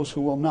 and those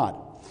who will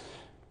not.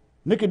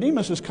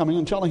 Nicodemus is coming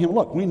and telling him,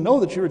 look, we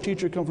know that you're a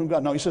teacher come from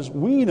God. Now he says,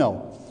 we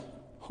know.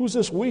 Who's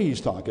this we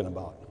he's talking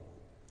about?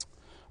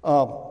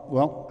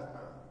 Well,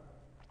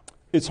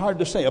 it's hard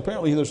to say.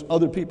 Apparently there's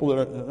other people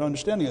that are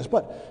understanding this.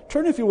 But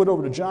turn, if you would,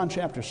 over to John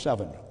chapter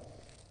 7.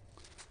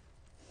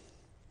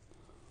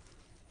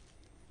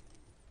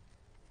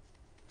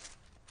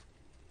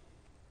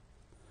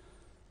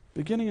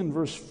 Beginning in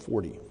verse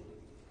 40.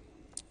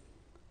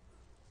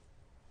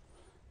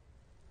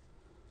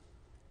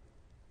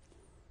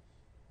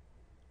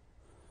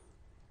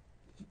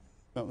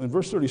 In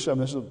verse 37,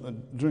 this is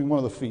during one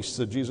of the feasts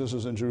that Jesus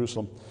is in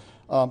Jerusalem.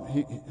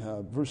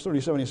 Verse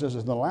 37, he says,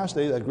 in the last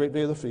day, that great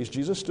day of the feast,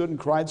 Jesus stood and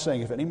cried,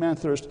 saying, if any man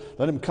thirst,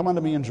 let him come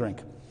unto me and drink.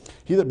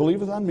 He that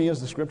believeth on me,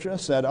 as the Scripture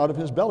hath said, out of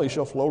his belly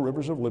shall flow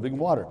rivers of living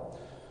water.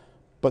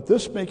 But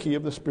this spake he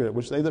of the Spirit,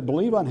 which they that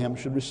believe on him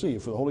should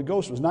receive. For the Holy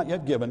Ghost was not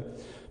yet given,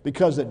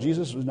 because that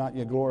Jesus was not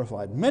yet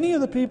glorified. Many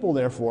of the people,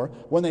 therefore,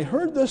 when they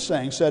heard this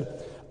saying,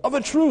 said, of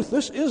a truth,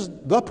 this is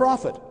the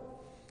prophet.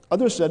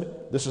 Others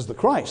said, this is the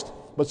Christ.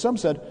 But some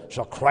said,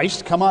 shall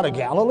Christ come out of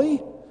Galilee?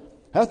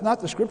 Hath not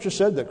the Scripture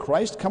said that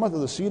Christ cometh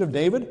of the seed of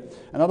David,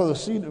 and out of the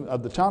seed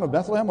of the town of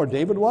Bethlehem where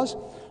David was?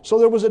 So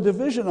there was a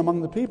division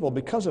among the people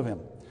because of him.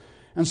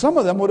 And some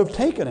of them would have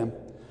taken him,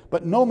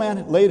 but no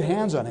man laid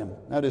hands on him,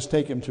 that is,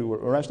 take him to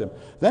arrest him.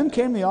 Then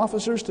came the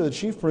officers to the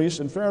chief priests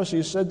and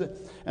Pharisees,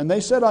 and they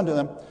said unto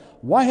them,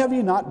 why have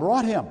ye not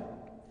brought him?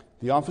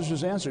 The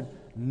officers answered,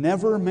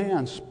 never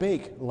man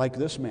spake like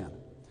this man.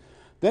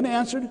 Then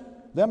answered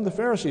them, the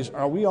Pharisees,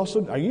 are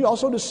you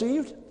also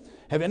deceived?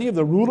 Have any of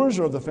the rulers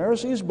or of the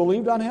Pharisees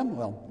believed on him?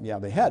 Well, yeah,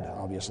 they had,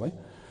 obviously.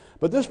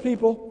 But this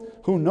people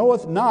who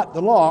knoweth not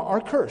the law are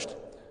cursed.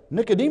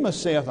 Nicodemus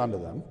saith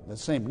unto them, that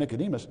same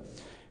Nicodemus,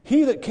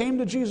 he that came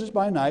to Jesus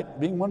by night,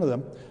 being one of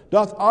them,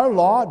 doth our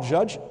law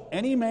judge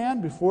any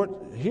man before it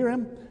hear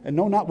him, and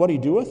know not what he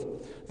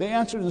doeth? They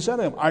answered and said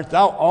to him, Art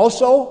thou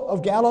also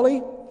of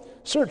Galilee?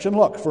 Search and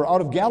look, for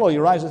out of Galilee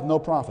ariseth no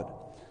prophet.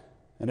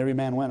 And every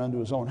man went unto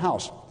his own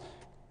house.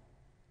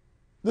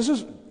 This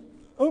is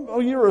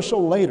a year or so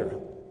later.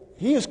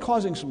 He is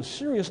causing some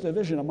serious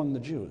division among the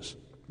Jews.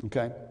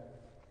 Okay?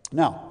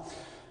 Now,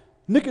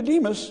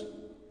 Nicodemus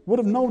would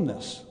have known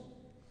this.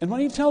 And when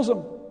he tells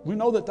them, we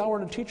know that thou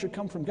art a teacher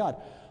come from God,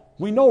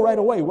 we know right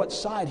away what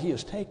side he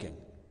is taking.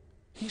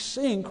 He's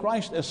seeing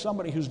Christ as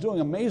somebody who's doing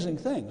amazing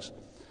things.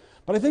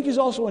 But I think he's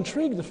also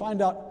intrigued to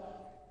find out,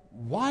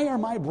 why are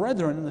my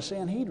brethren in the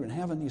Sanhedrin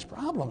having these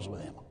problems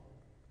with him?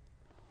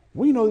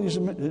 We know that he's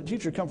a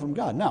teacher come from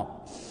God.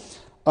 Now,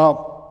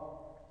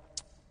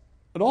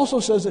 it also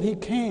says that he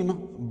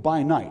came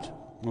by night.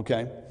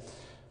 Okay?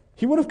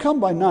 He would have come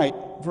by night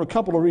for a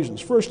couple of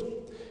reasons. First,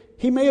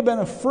 he may have been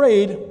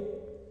afraid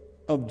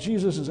of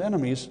Jesus'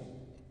 enemies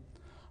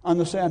on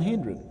the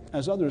Sanhedrin,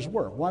 as others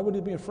were. Why would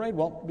he be afraid?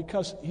 Well,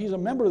 because he's a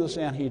member of the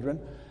Sanhedrin.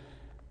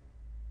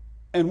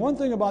 And one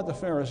thing about the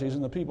Pharisees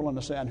and the people in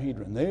the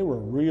Sanhedrin, they were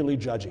really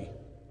judgy.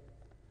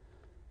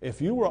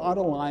 If you were out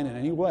of line in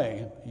any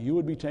way, you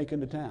would be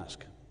taken to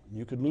task.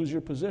 You could lose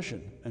your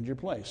position and your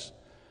place.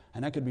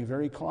 And that could be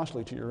very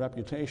costly to your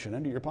reputation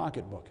and to your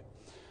pocketbook.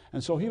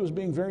 And so he was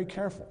being very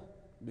careful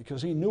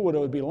because he knew what it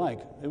would be like.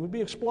 It would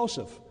be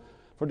explosive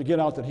for to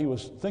get out that he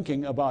was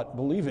thinking about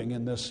believing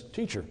in this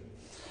teacher.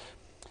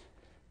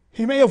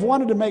 He may have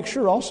wanted to make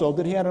sure also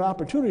that he had an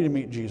opportunity to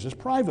meet Jesus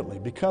privately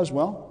because,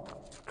 well,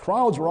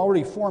 crowds were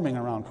already forming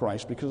around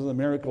Christ because of the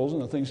miracles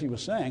and the things he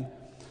was saying.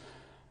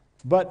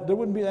 But there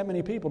wouldn't be that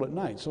many people at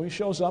night. So he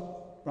shows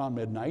up around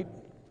midnight.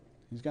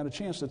 He's got a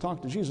chance to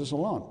talk to Jesus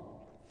alone.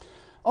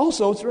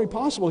 Also, it's very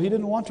possible he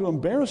didn't want to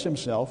embarrass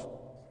himself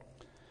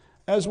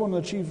as one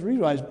of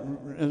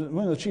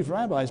the chief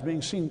rabbis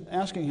being seen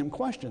asking him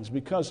questions,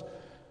 because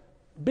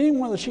being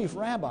one of the chief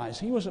rabbis,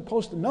 he was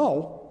supposed to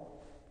know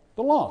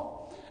the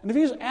law. And if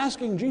he's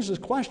asking Jesus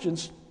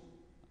questions,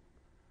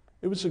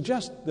 it would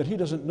suggest that he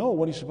doesn't know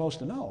what he's supposed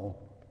to know.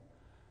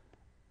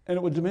 And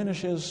it would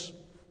diminish his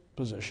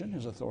position,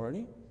 his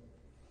authority.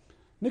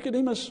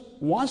 Nicodemus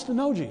wants to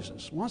know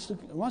Jesus, wants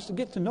to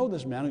get to know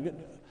this man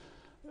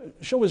and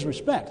show his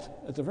respect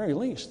at the very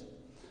least.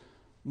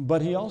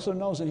 But he also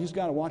knows that he's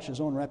got to watch his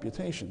own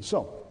reputation.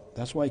 So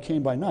that's why he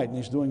came by night and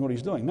he's doing what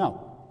he's doing.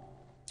 Now,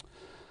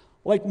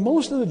 like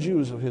most of the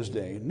Jews of his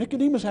day,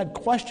 Nicodemus had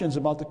questions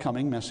about the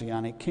coming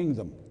Messianic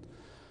kingdom.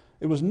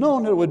 It was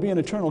known that it would be an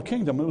eternal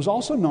kingdom. It was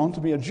also known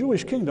to be a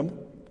Jewish kingdom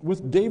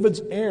with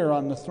David's heir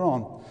on the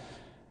throne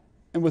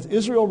and with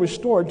Israel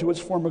restored to its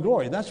former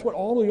glory. That's what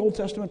all the Old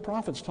Testament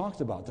prophets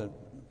talked about,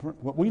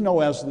 what we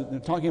know as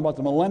talking about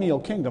the millennial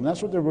kingdom.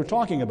 That's what they were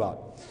talking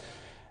about.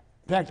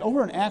 In fact,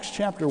 over in Acts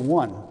chapter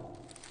 1,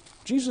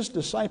 Jesus'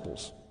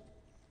 disciples,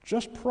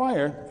 just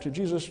prior to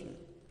Jesus'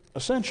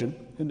 ascension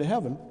into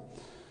heaven,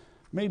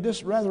 made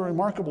this rather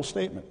remarkable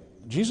statement.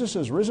 Jesus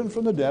has risen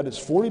from the dead. It's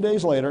 40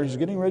 days later. He's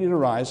getting ready to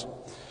rise.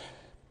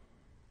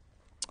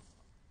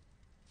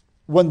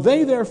 When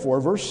they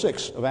therefore, verse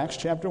 6 of Acts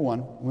chapter 1,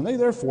 when they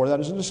therefore, that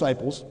is the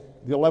disciples,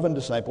 the 11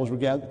 disciples,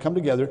 come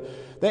together,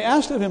 they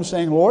asked of him,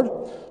 saying, Lord,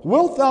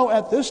 wilt thou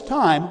at this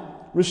time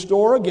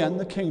restore again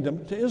the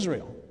kingdom to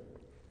Israel?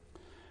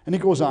 And he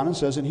goes on and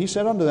says, and he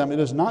said unto them, it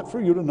is not for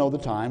you to know the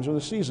times or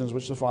the seasons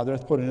which the Father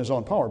hath put in his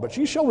own power, but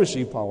ye shall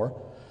receive power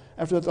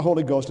after that the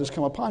Holy Ghost has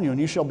come upon you, and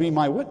ye shall be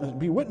my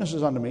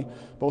witnesses unto me,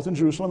 both in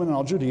Jerusalem and in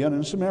all Judea and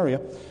in Samaria,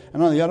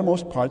 and on the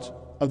uttermost parts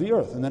of the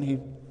earth. And then he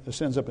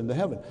ascends up into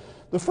heaven.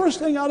 The first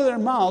thing out of their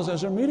mouths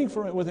as they're meeting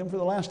with him for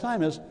the last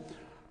time is,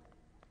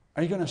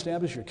 are you going to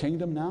establish your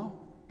kingdom now?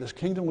 This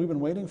kingdom we've been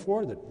waiting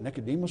for, that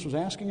Nicodemus was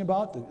asking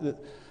about?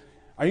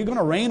 Are you going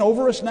to reign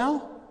over us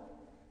now?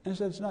 And he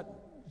said, it's not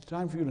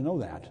time for you to know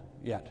that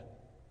yet.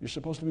 You're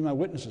supposed to be my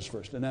witnesses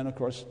first. And then, of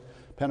course,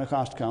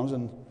 Pentecost comes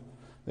and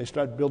they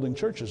start building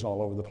churches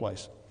all over the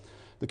place.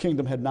 The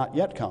kingdom had not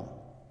yet come.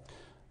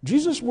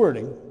 Jesus'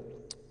 wording,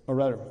 or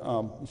rather,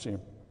 let's see.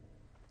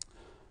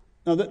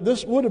 Now,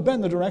 this would have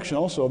been the direction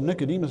also of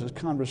Nicodemus'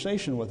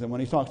 conversation with him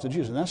when he talks to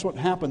Jesus. And that's what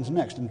happens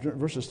next in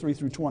verses 3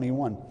 through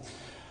 21.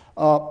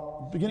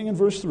 Beginning in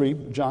verse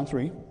 3, John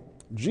 3,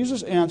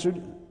 Jesus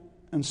answered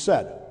and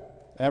said,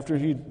 after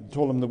he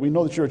told him that we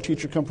know that you're a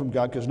teacher come from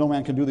God, because no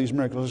man can do these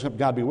miracles except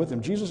God be with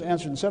him, Jesus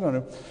answered and said unto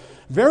him,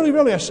 verily,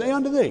 verily, I say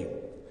unto thee,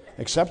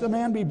 except a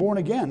man be born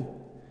again,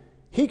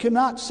 he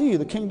cannot see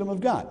the kingdom of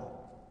God.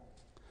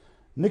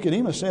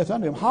 Nicodemus saith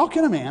unto him, how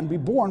can a man be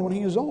born when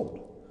he is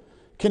old?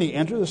 Can he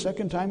enter the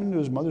second time into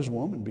his mother's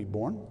womb and be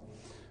born?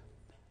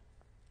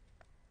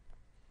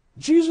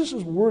 Jesus'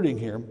 wording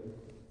here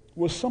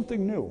was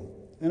something new,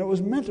 and it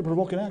was meant to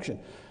provoke an action.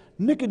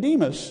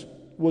 Nicodemus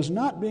was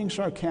not being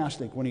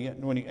sarcastic when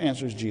he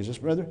answers Jesus.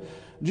 Rather,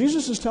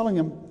 Jesus is telling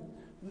him,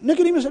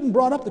 Nicodemus hadn't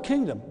brought up the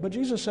kingdom, but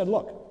Jesus said,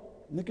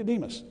 look,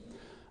 Nicodemus,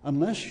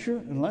 unless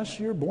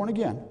you're born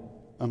again,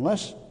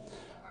 unless,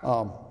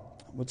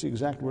 what's the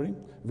exact wording?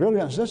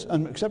 Verily,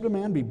 except a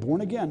man be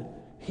born again,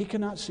 he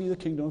cannot see the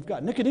kingdom of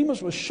God.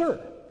 Nicodemus was sure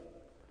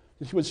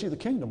that he would see the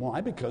kingdom.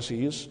 Why? Because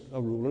he is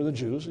a ruler of the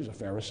Jews. He's a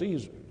Pharisee.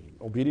 He's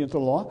obedient to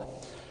the law.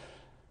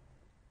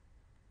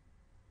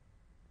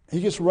 He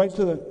gets right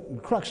to the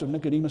crux of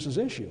Nicodemus'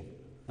 issue.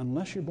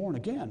 Unless you're born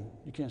again,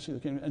 you can't see the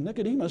kingdom. And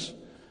Nicodemus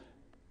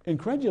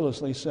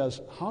incredulously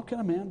says, how can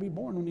a man be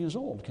born when he is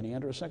old? Can he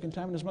enter a second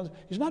time in his mother?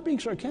 He's not being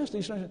sarcastic.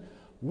 He's saying,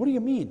 what do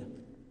you mean,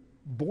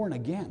 born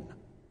again?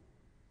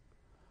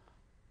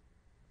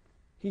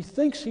 He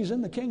thinks he's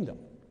in the kingdom.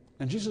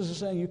 And Jesus is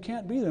saying, you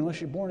can't be there unless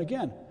you're born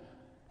again.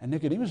 And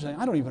Nicodemus is saying,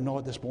 I don't even know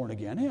what this born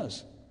again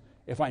is.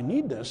 If I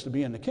need this to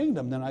be in the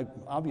kingdom, then I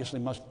obviously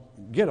must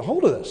get a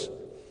hold of this.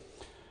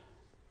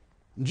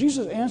 And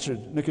Jesus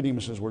answered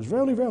Nicodemus' words,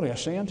 verily, verily, I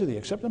say unto thee,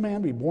 except a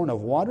man be born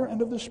of water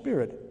and of the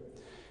Spirit,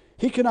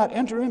 he cannot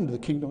enter into the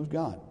kingdom of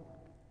God.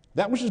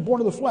 That which is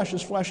born of the flesh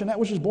is flesh, and that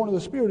which is born of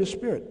the Spirit is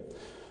spirit.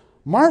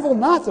 Marvel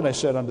not that I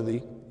said unto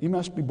thee, ye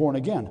must be born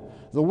again.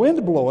 The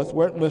wind bloweth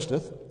where it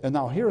listeth, and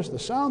thou hearest the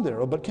sound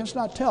thereof, but canst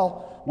not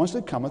tell whence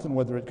it cometh and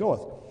whither it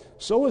goeth.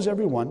 So is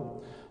every one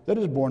that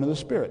is born of the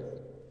Spirit.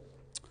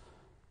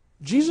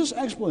 Jesus'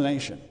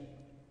 explanation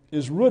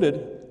is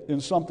rooted in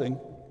something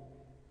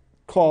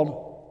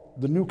called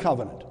the New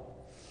Covenant.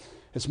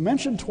 It's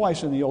mentioned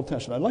twice in the Old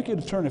Testament. I'd like you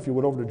to turn, if you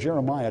would, over to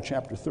Jeremiah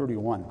chapter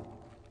 31.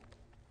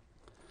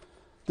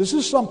 This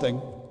is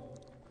something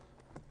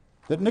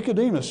that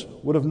Nicodemus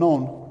would have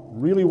known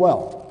really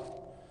well.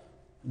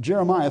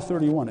 Jeremiah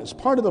 31. It's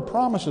part of the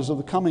promises of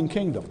the coming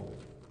kingdom.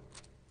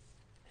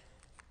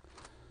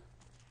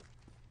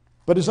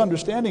 But his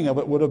understanding of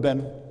it would have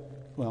been,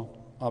 well,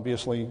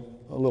 obviously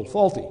a little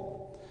faulty.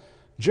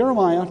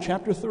 Jeremiah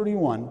chapter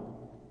 31,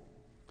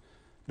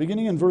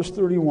 beginning in verse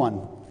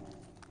 31,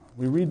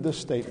 we read this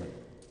statement.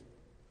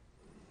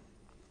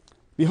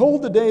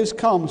 Behold, the days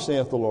come,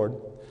 saith the Lord,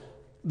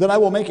 that I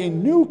will make a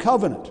new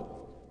covenant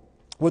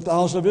with the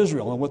house of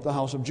Israel and with the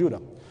house of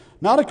Judah,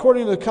 not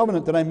according to the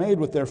covenant that I made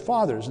with their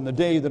fathers in the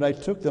day that I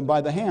took them by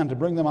the hand to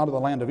bring them out of the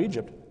land of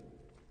Egypt,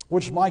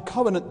 which my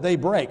covenant they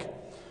break,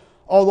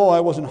 although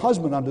I was an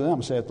husband unto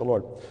them, saith the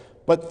Lord.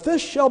 But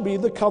this shall be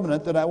the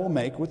covenant that I will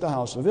make with the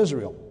house of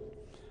Israel.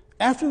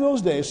 After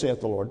those days, saith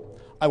the Lord,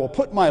 I will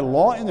put my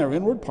law in their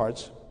inward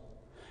parts,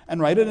 and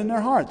write it in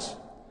their hearts,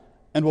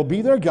 and will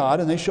be their God,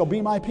 and they shall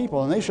be my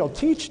people. And they shall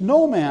teach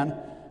no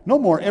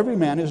more every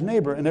man his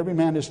neighbor, and every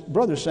man his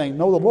brother, saying,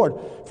 Know the Lord.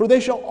 For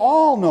they shall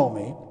all know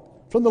me,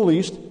 from the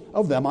least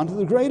of them unto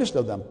the greatest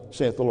of them,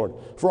 saith the Lord.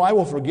 For I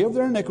will forgive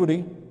their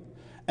iniquity,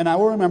 and I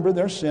will remember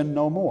their sin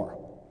no more.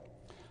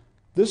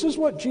 This is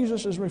what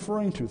Jesus is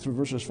referring to through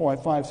verses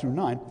 5 through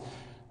 9.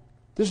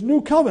 This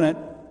new covenant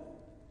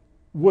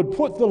would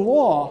put the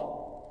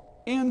law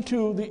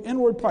into the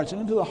inward parts and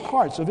into the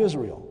hearts of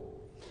Israel.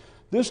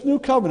 This new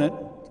covenant,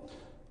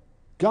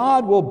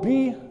 God will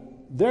be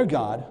their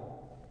God,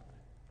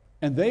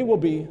 and they will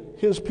be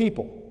his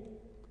people.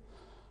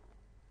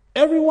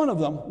 Every one of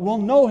them will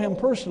know him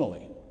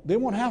personally. They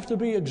won't have to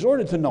be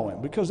exhorted to know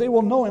him, because they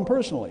will know him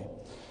personally.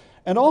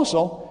 And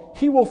also,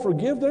 he will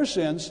forgive their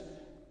sins,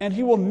 and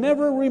he will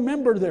never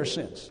remember their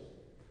sins.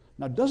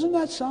 Now, doesn't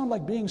that sound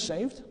like being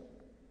saved?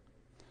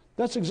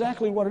 That's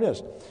exactly what it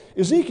is.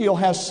 Ezekiel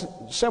has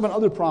 7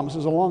 other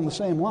promises along the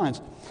same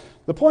lines.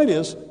 The point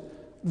is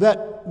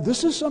that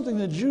this is something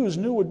the Jews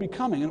knew would be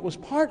coming, and it was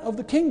part of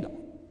the kingdom.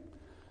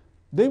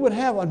 They would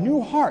have a new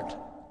heart.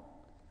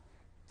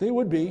 They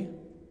would be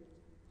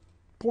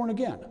born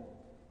again.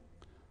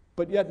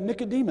 But yet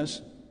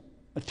Nicodemus,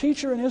 a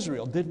teacher in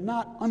Israel, did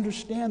not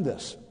understand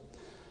this.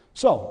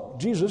 So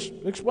Jesus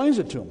explains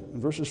it to him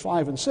in verses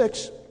 5 and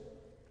 6.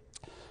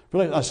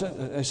 I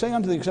say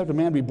unto thee, except a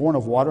man be born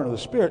of water and of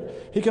the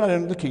Spirit, he cannot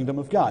enter the kingdom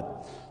of God.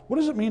 What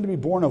does it mean to be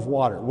born of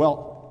water?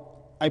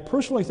 Well, I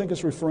personally think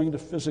it's referring to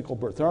physical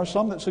birth. There are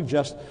some that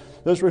suggest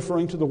that it's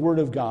referring to the Word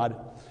of God.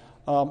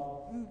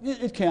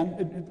 It can,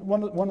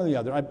 one or the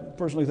other. I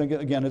personally think,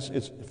 again,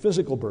 it's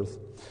physical birth.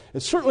 It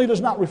certainly does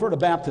not refer to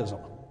baptism,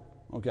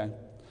 okay?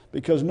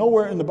 Because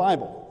nowhere in the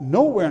Bible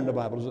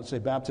does it say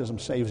baptism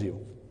saves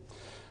you.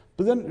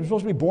 But then you're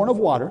supposed to be born of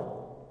water,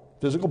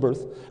 physical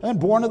birth, and then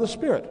born of the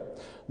Spirit.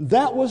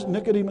 That was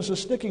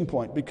Nicodemus' sticking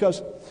point,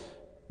 because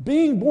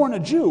being born a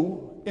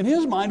Jew, in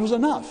his mind, was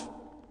enough.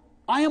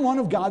 I am one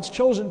of God's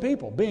chosen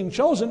people. Being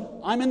chosen,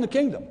 I'm in the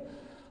kingdom.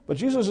 But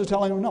Jesus is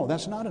telling him, no,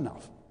 that's not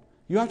enough.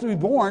 You have to be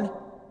born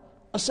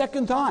a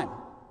second time.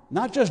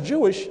 Not just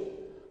Jewish,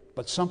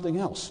 but something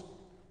else.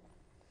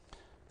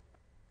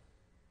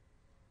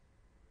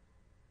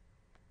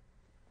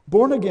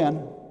 Born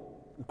again,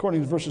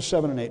 according to verses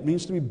 7 and 8,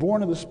 means to be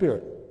born of the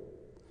Spirit.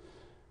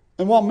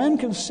 And while men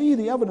can see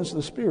the evidence of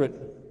the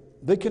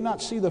Spirit, they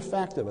cannot see the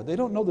fact of it. They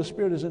don't know the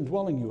Spirit is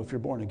indwelling you if you're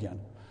born again.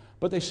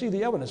 But they see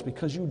the evidence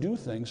because you do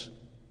things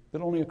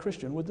that only a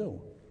Christian would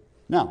do.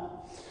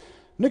 Now,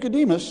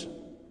 Nicodemus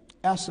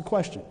asked the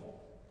question,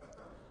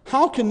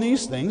 how can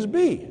these things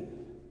be?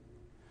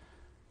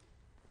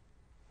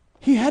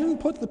 He hadn't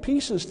put the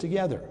pieces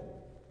together.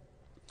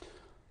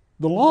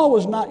 The law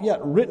was not yet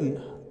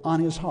written on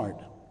his heart.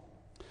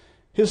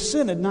 His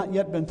sin had not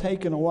yet been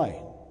taken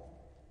away.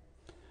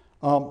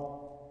 The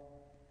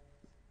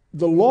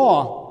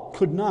law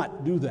could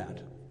not do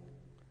that.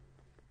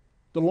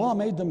 The law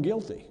made them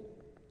guilty.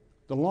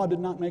 The law did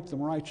not make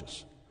them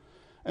righteous.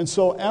 And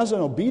so, as an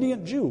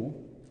obedient Jew,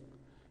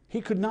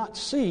 he could not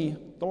see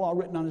the law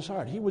written on his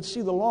heart. He would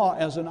see the law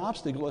as an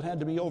obstacle that had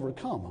to be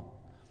overcome.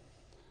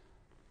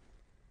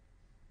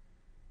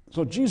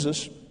 So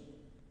Jesus,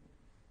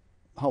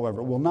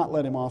 however, will not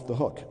let him off the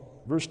hook.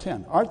 Verse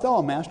 10, art thou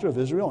a master of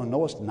Israel, and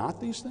knowest not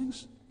these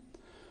things?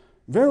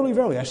 Verily,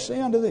 verily, I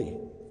say unto thee,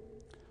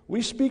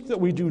 we speak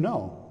that we do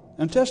know,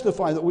 and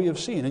testify that we have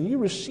seen, and ye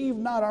receive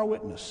not our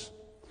witness.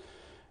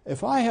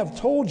 If I have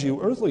told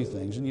you earthly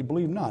things, and ye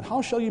believe not,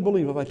 how shall ye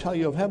believe if I tell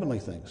you of heavenly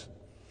things?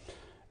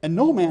 And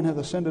no man hath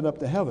ascended up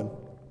to heaven,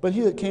 but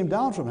he that came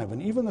down from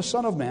heaven, even the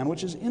Son of Man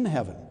which is in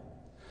heaven.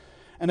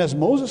 And as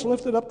Moses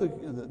lifted up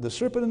the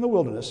serpent in the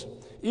wilderness,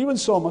 even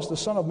so must the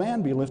Son of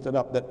Man be lifted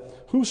up, that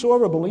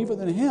whosoever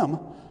believeth in him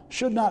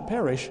should not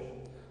perish,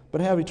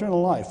 but have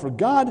eternal life. For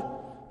God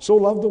so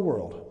loved the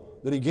world,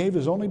 that he gave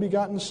his only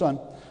begotten Son,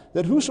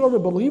 that whosoever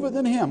believeth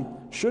in him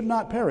should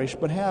not perish,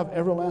 but have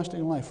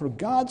everlasting life. For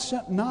God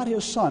sent not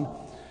his Son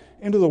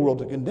into the world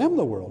to condemn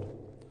the world,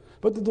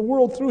 but that the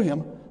world through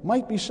him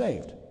might be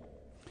saved.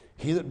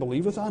 He that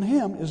believeth on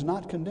him is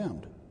not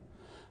condemned.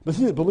 But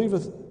he that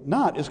believeth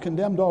not is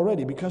condemned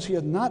already, because he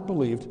hath not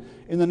believed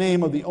in the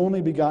name of the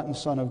only begotten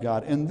Son of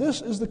God. And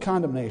this is the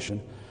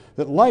condemnation,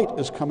 that light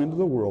is come into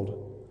the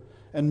world,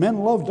 and men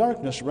love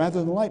darkness rather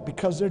than light,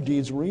 because their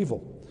deeds were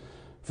evil.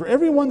 For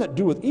everyone that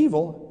doeth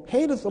evil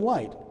hateth the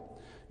light,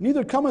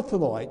 neither cometh to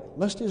the light,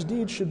 lest his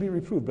deeds should be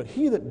reproved. But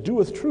he that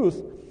doeth truth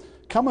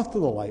cometh to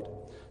the light,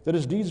 that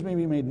his deeds may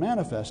be made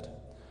manifest,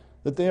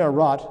 that they are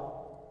wrought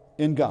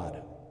in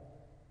God.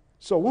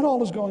 So what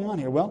all is going on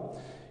here?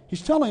 Well,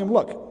 he's telling him,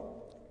 look,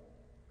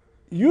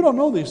 you don't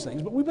know these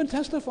things, but we've been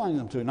testifying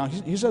them to you. Now,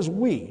 he says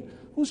we.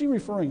 Who's he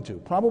referring to?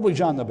 Probably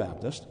John the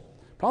Baptist,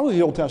 probably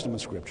the Old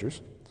Testament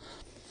scriptures,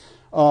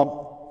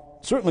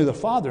 certainly the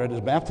Father at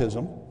his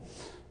baptism.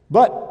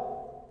 But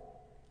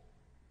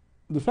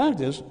the fact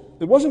is,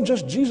 it wasn't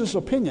just Jesus'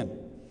 opinion.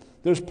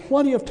 There's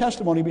plenty of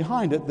testimony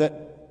behind it that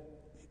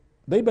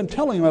they've been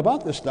telling him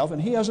about this stuff,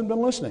 and he hasn't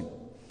been listening.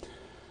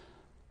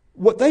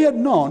 What they had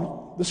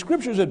known, the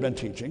scriptures had been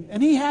teaching,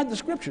 and he had the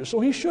scriptures, so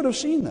he should have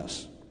seen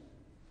this.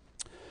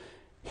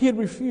 He had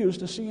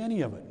refused to see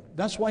any of it.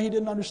 That's why he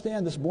didn't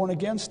understand this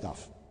born-again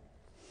stuff.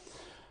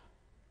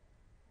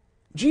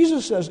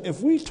 Jesus says,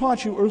 if we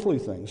taught you earthly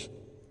things,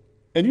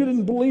 and you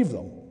didn't believe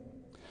them,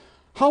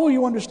 how will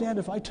you understand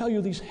if I tell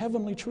you these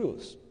heavenly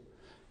truths?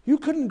 You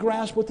couldn't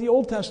grasp what the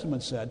Old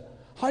Testament said.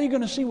 How are you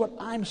going to see what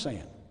I'm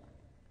saying?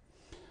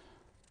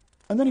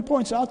 And then he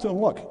points out to him,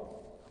 look,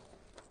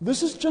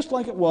 this is just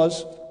like it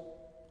was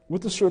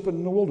with the serpent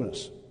in the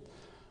wilderness.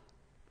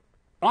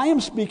 I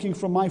am speaking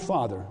from my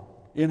Father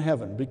in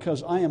heaven,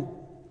 because I am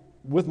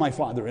with my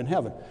Father in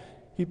heaven.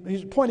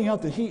 He's pointing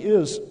out that he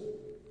is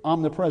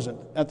omnipresent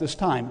at this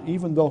time,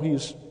 even though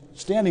he's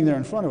standing there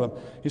in front of him.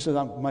 He says,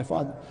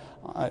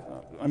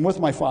 I'm with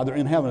my Father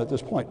in heaven at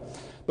this point.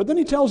 But then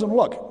he tells him,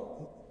 look,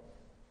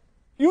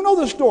 you know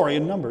the story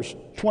in Numbers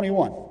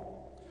 21.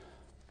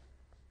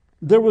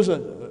 There was a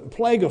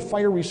plague of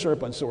fiery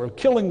serpents that were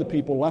killing the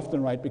people left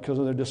and right because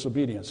of their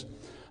disobedience.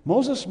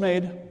 Moses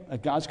made,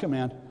 at God's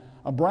command,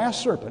 a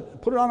brass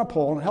serpent, put it on a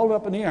pole, and held it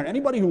up in the air. And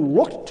anybody who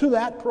looked to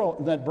that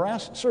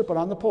brass serpent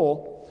on the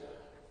pole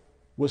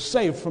was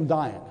saved from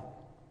dying.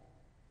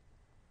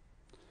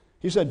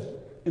 He said,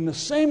 in the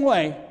same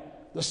way,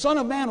 the Son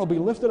of Man will be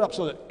lifted up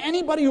so that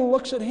anybody who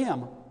looks at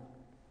him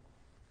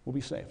will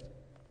be saved.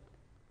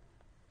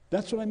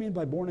 That's what I mean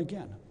by born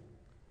again.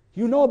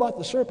 You know about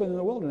the serpent in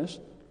the wilderness.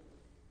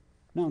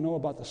 Now know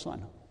about the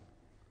Son.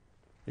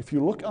 If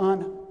you look on,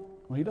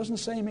 well, he doesn't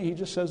say me, he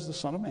just says the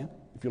Son of Man.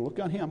 If you look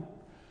on him,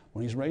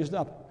 when he's raised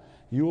up,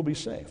 you will be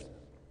saved.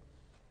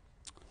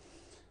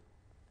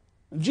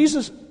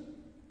 Jesus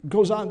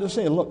goes on to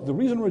say, look, the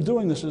reason we're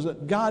doing this is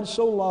that God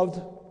so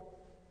loved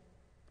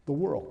the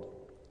world.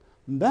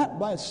 And that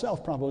by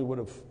itself probably would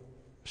have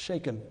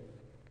shaken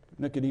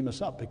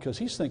Nicodemus up, because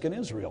he's thinking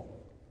Israel.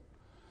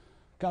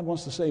 God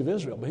wants to save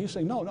Israel, but he's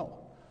saying, no,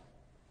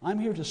 I'm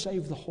here to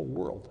save the whole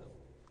world.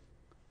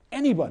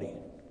 Anybody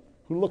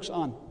who looks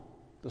on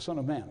the Son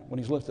of Man when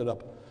he's lifted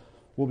up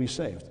will be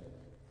saved.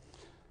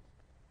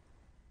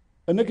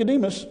 And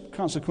Nicodemus,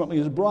 consequently,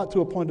 is brought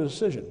to a point of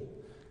decision.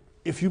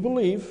 If you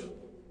believe,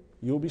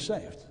 you will be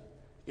saved.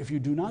 If you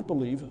do not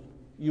believe,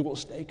 you will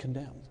stay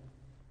condemned.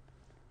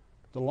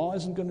 The law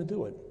isn't going to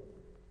do it.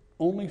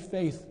 Only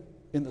faith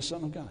in the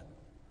Son of God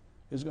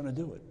is going to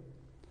do it.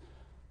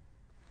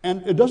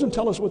 And it doesn't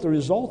tell us what the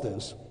result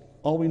is.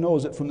 All we know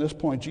is that from this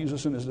point,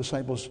 Jesus and his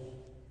disciples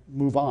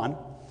move on.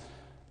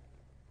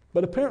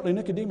 But apparently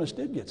Nicodemus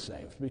did get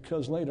saved,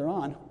 because later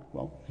on,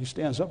 he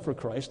stands up for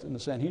Christ in the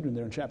Sanhedrin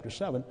there in chapter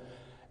 7,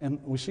 and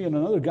we see in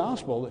another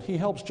gospel that he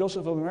helps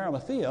Joseph of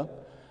Arimathea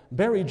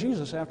bury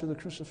Jesus after the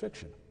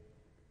crucifixion.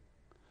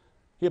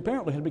 He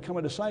apparently had become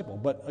a disciple,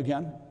 but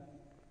again,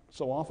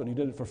 so often he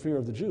did it for fear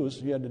of the Jews,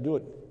 he had to do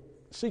it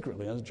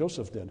secretly, as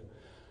Joseph did,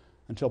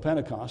 until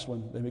Pentecost,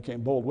 when they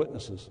became bold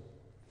witnesses.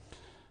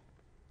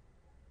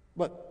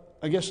 But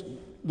I guess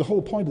the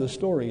whole point of the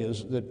story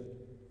is that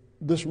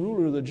this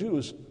ruler of the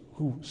Jews,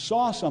 who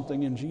saw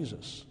something in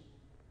Jesus,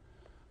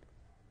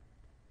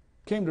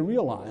 came to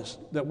realize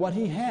that what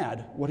he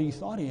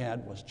thought he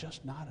had, was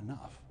just not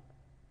enough.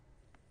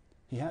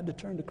 He had to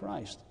turn to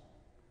Christ,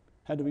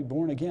 had to be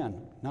born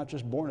again, not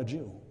just born a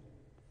Jew.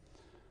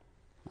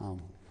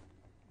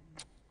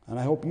 And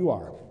I hope you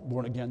are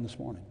born again this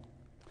morning.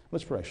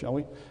 Let's pray, shall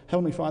we?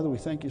 Heavenly Father, we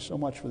thank you so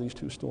much for these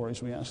two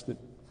stories. We ask that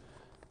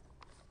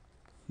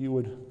you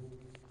would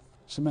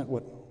cement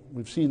what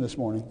we've seen this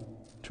morning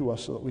to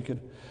us so that we could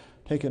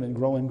take it and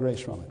grow in grace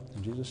from it.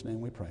 In Jesus'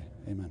 name we pray.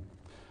 Amen.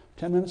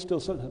 10 minutes till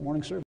morning service.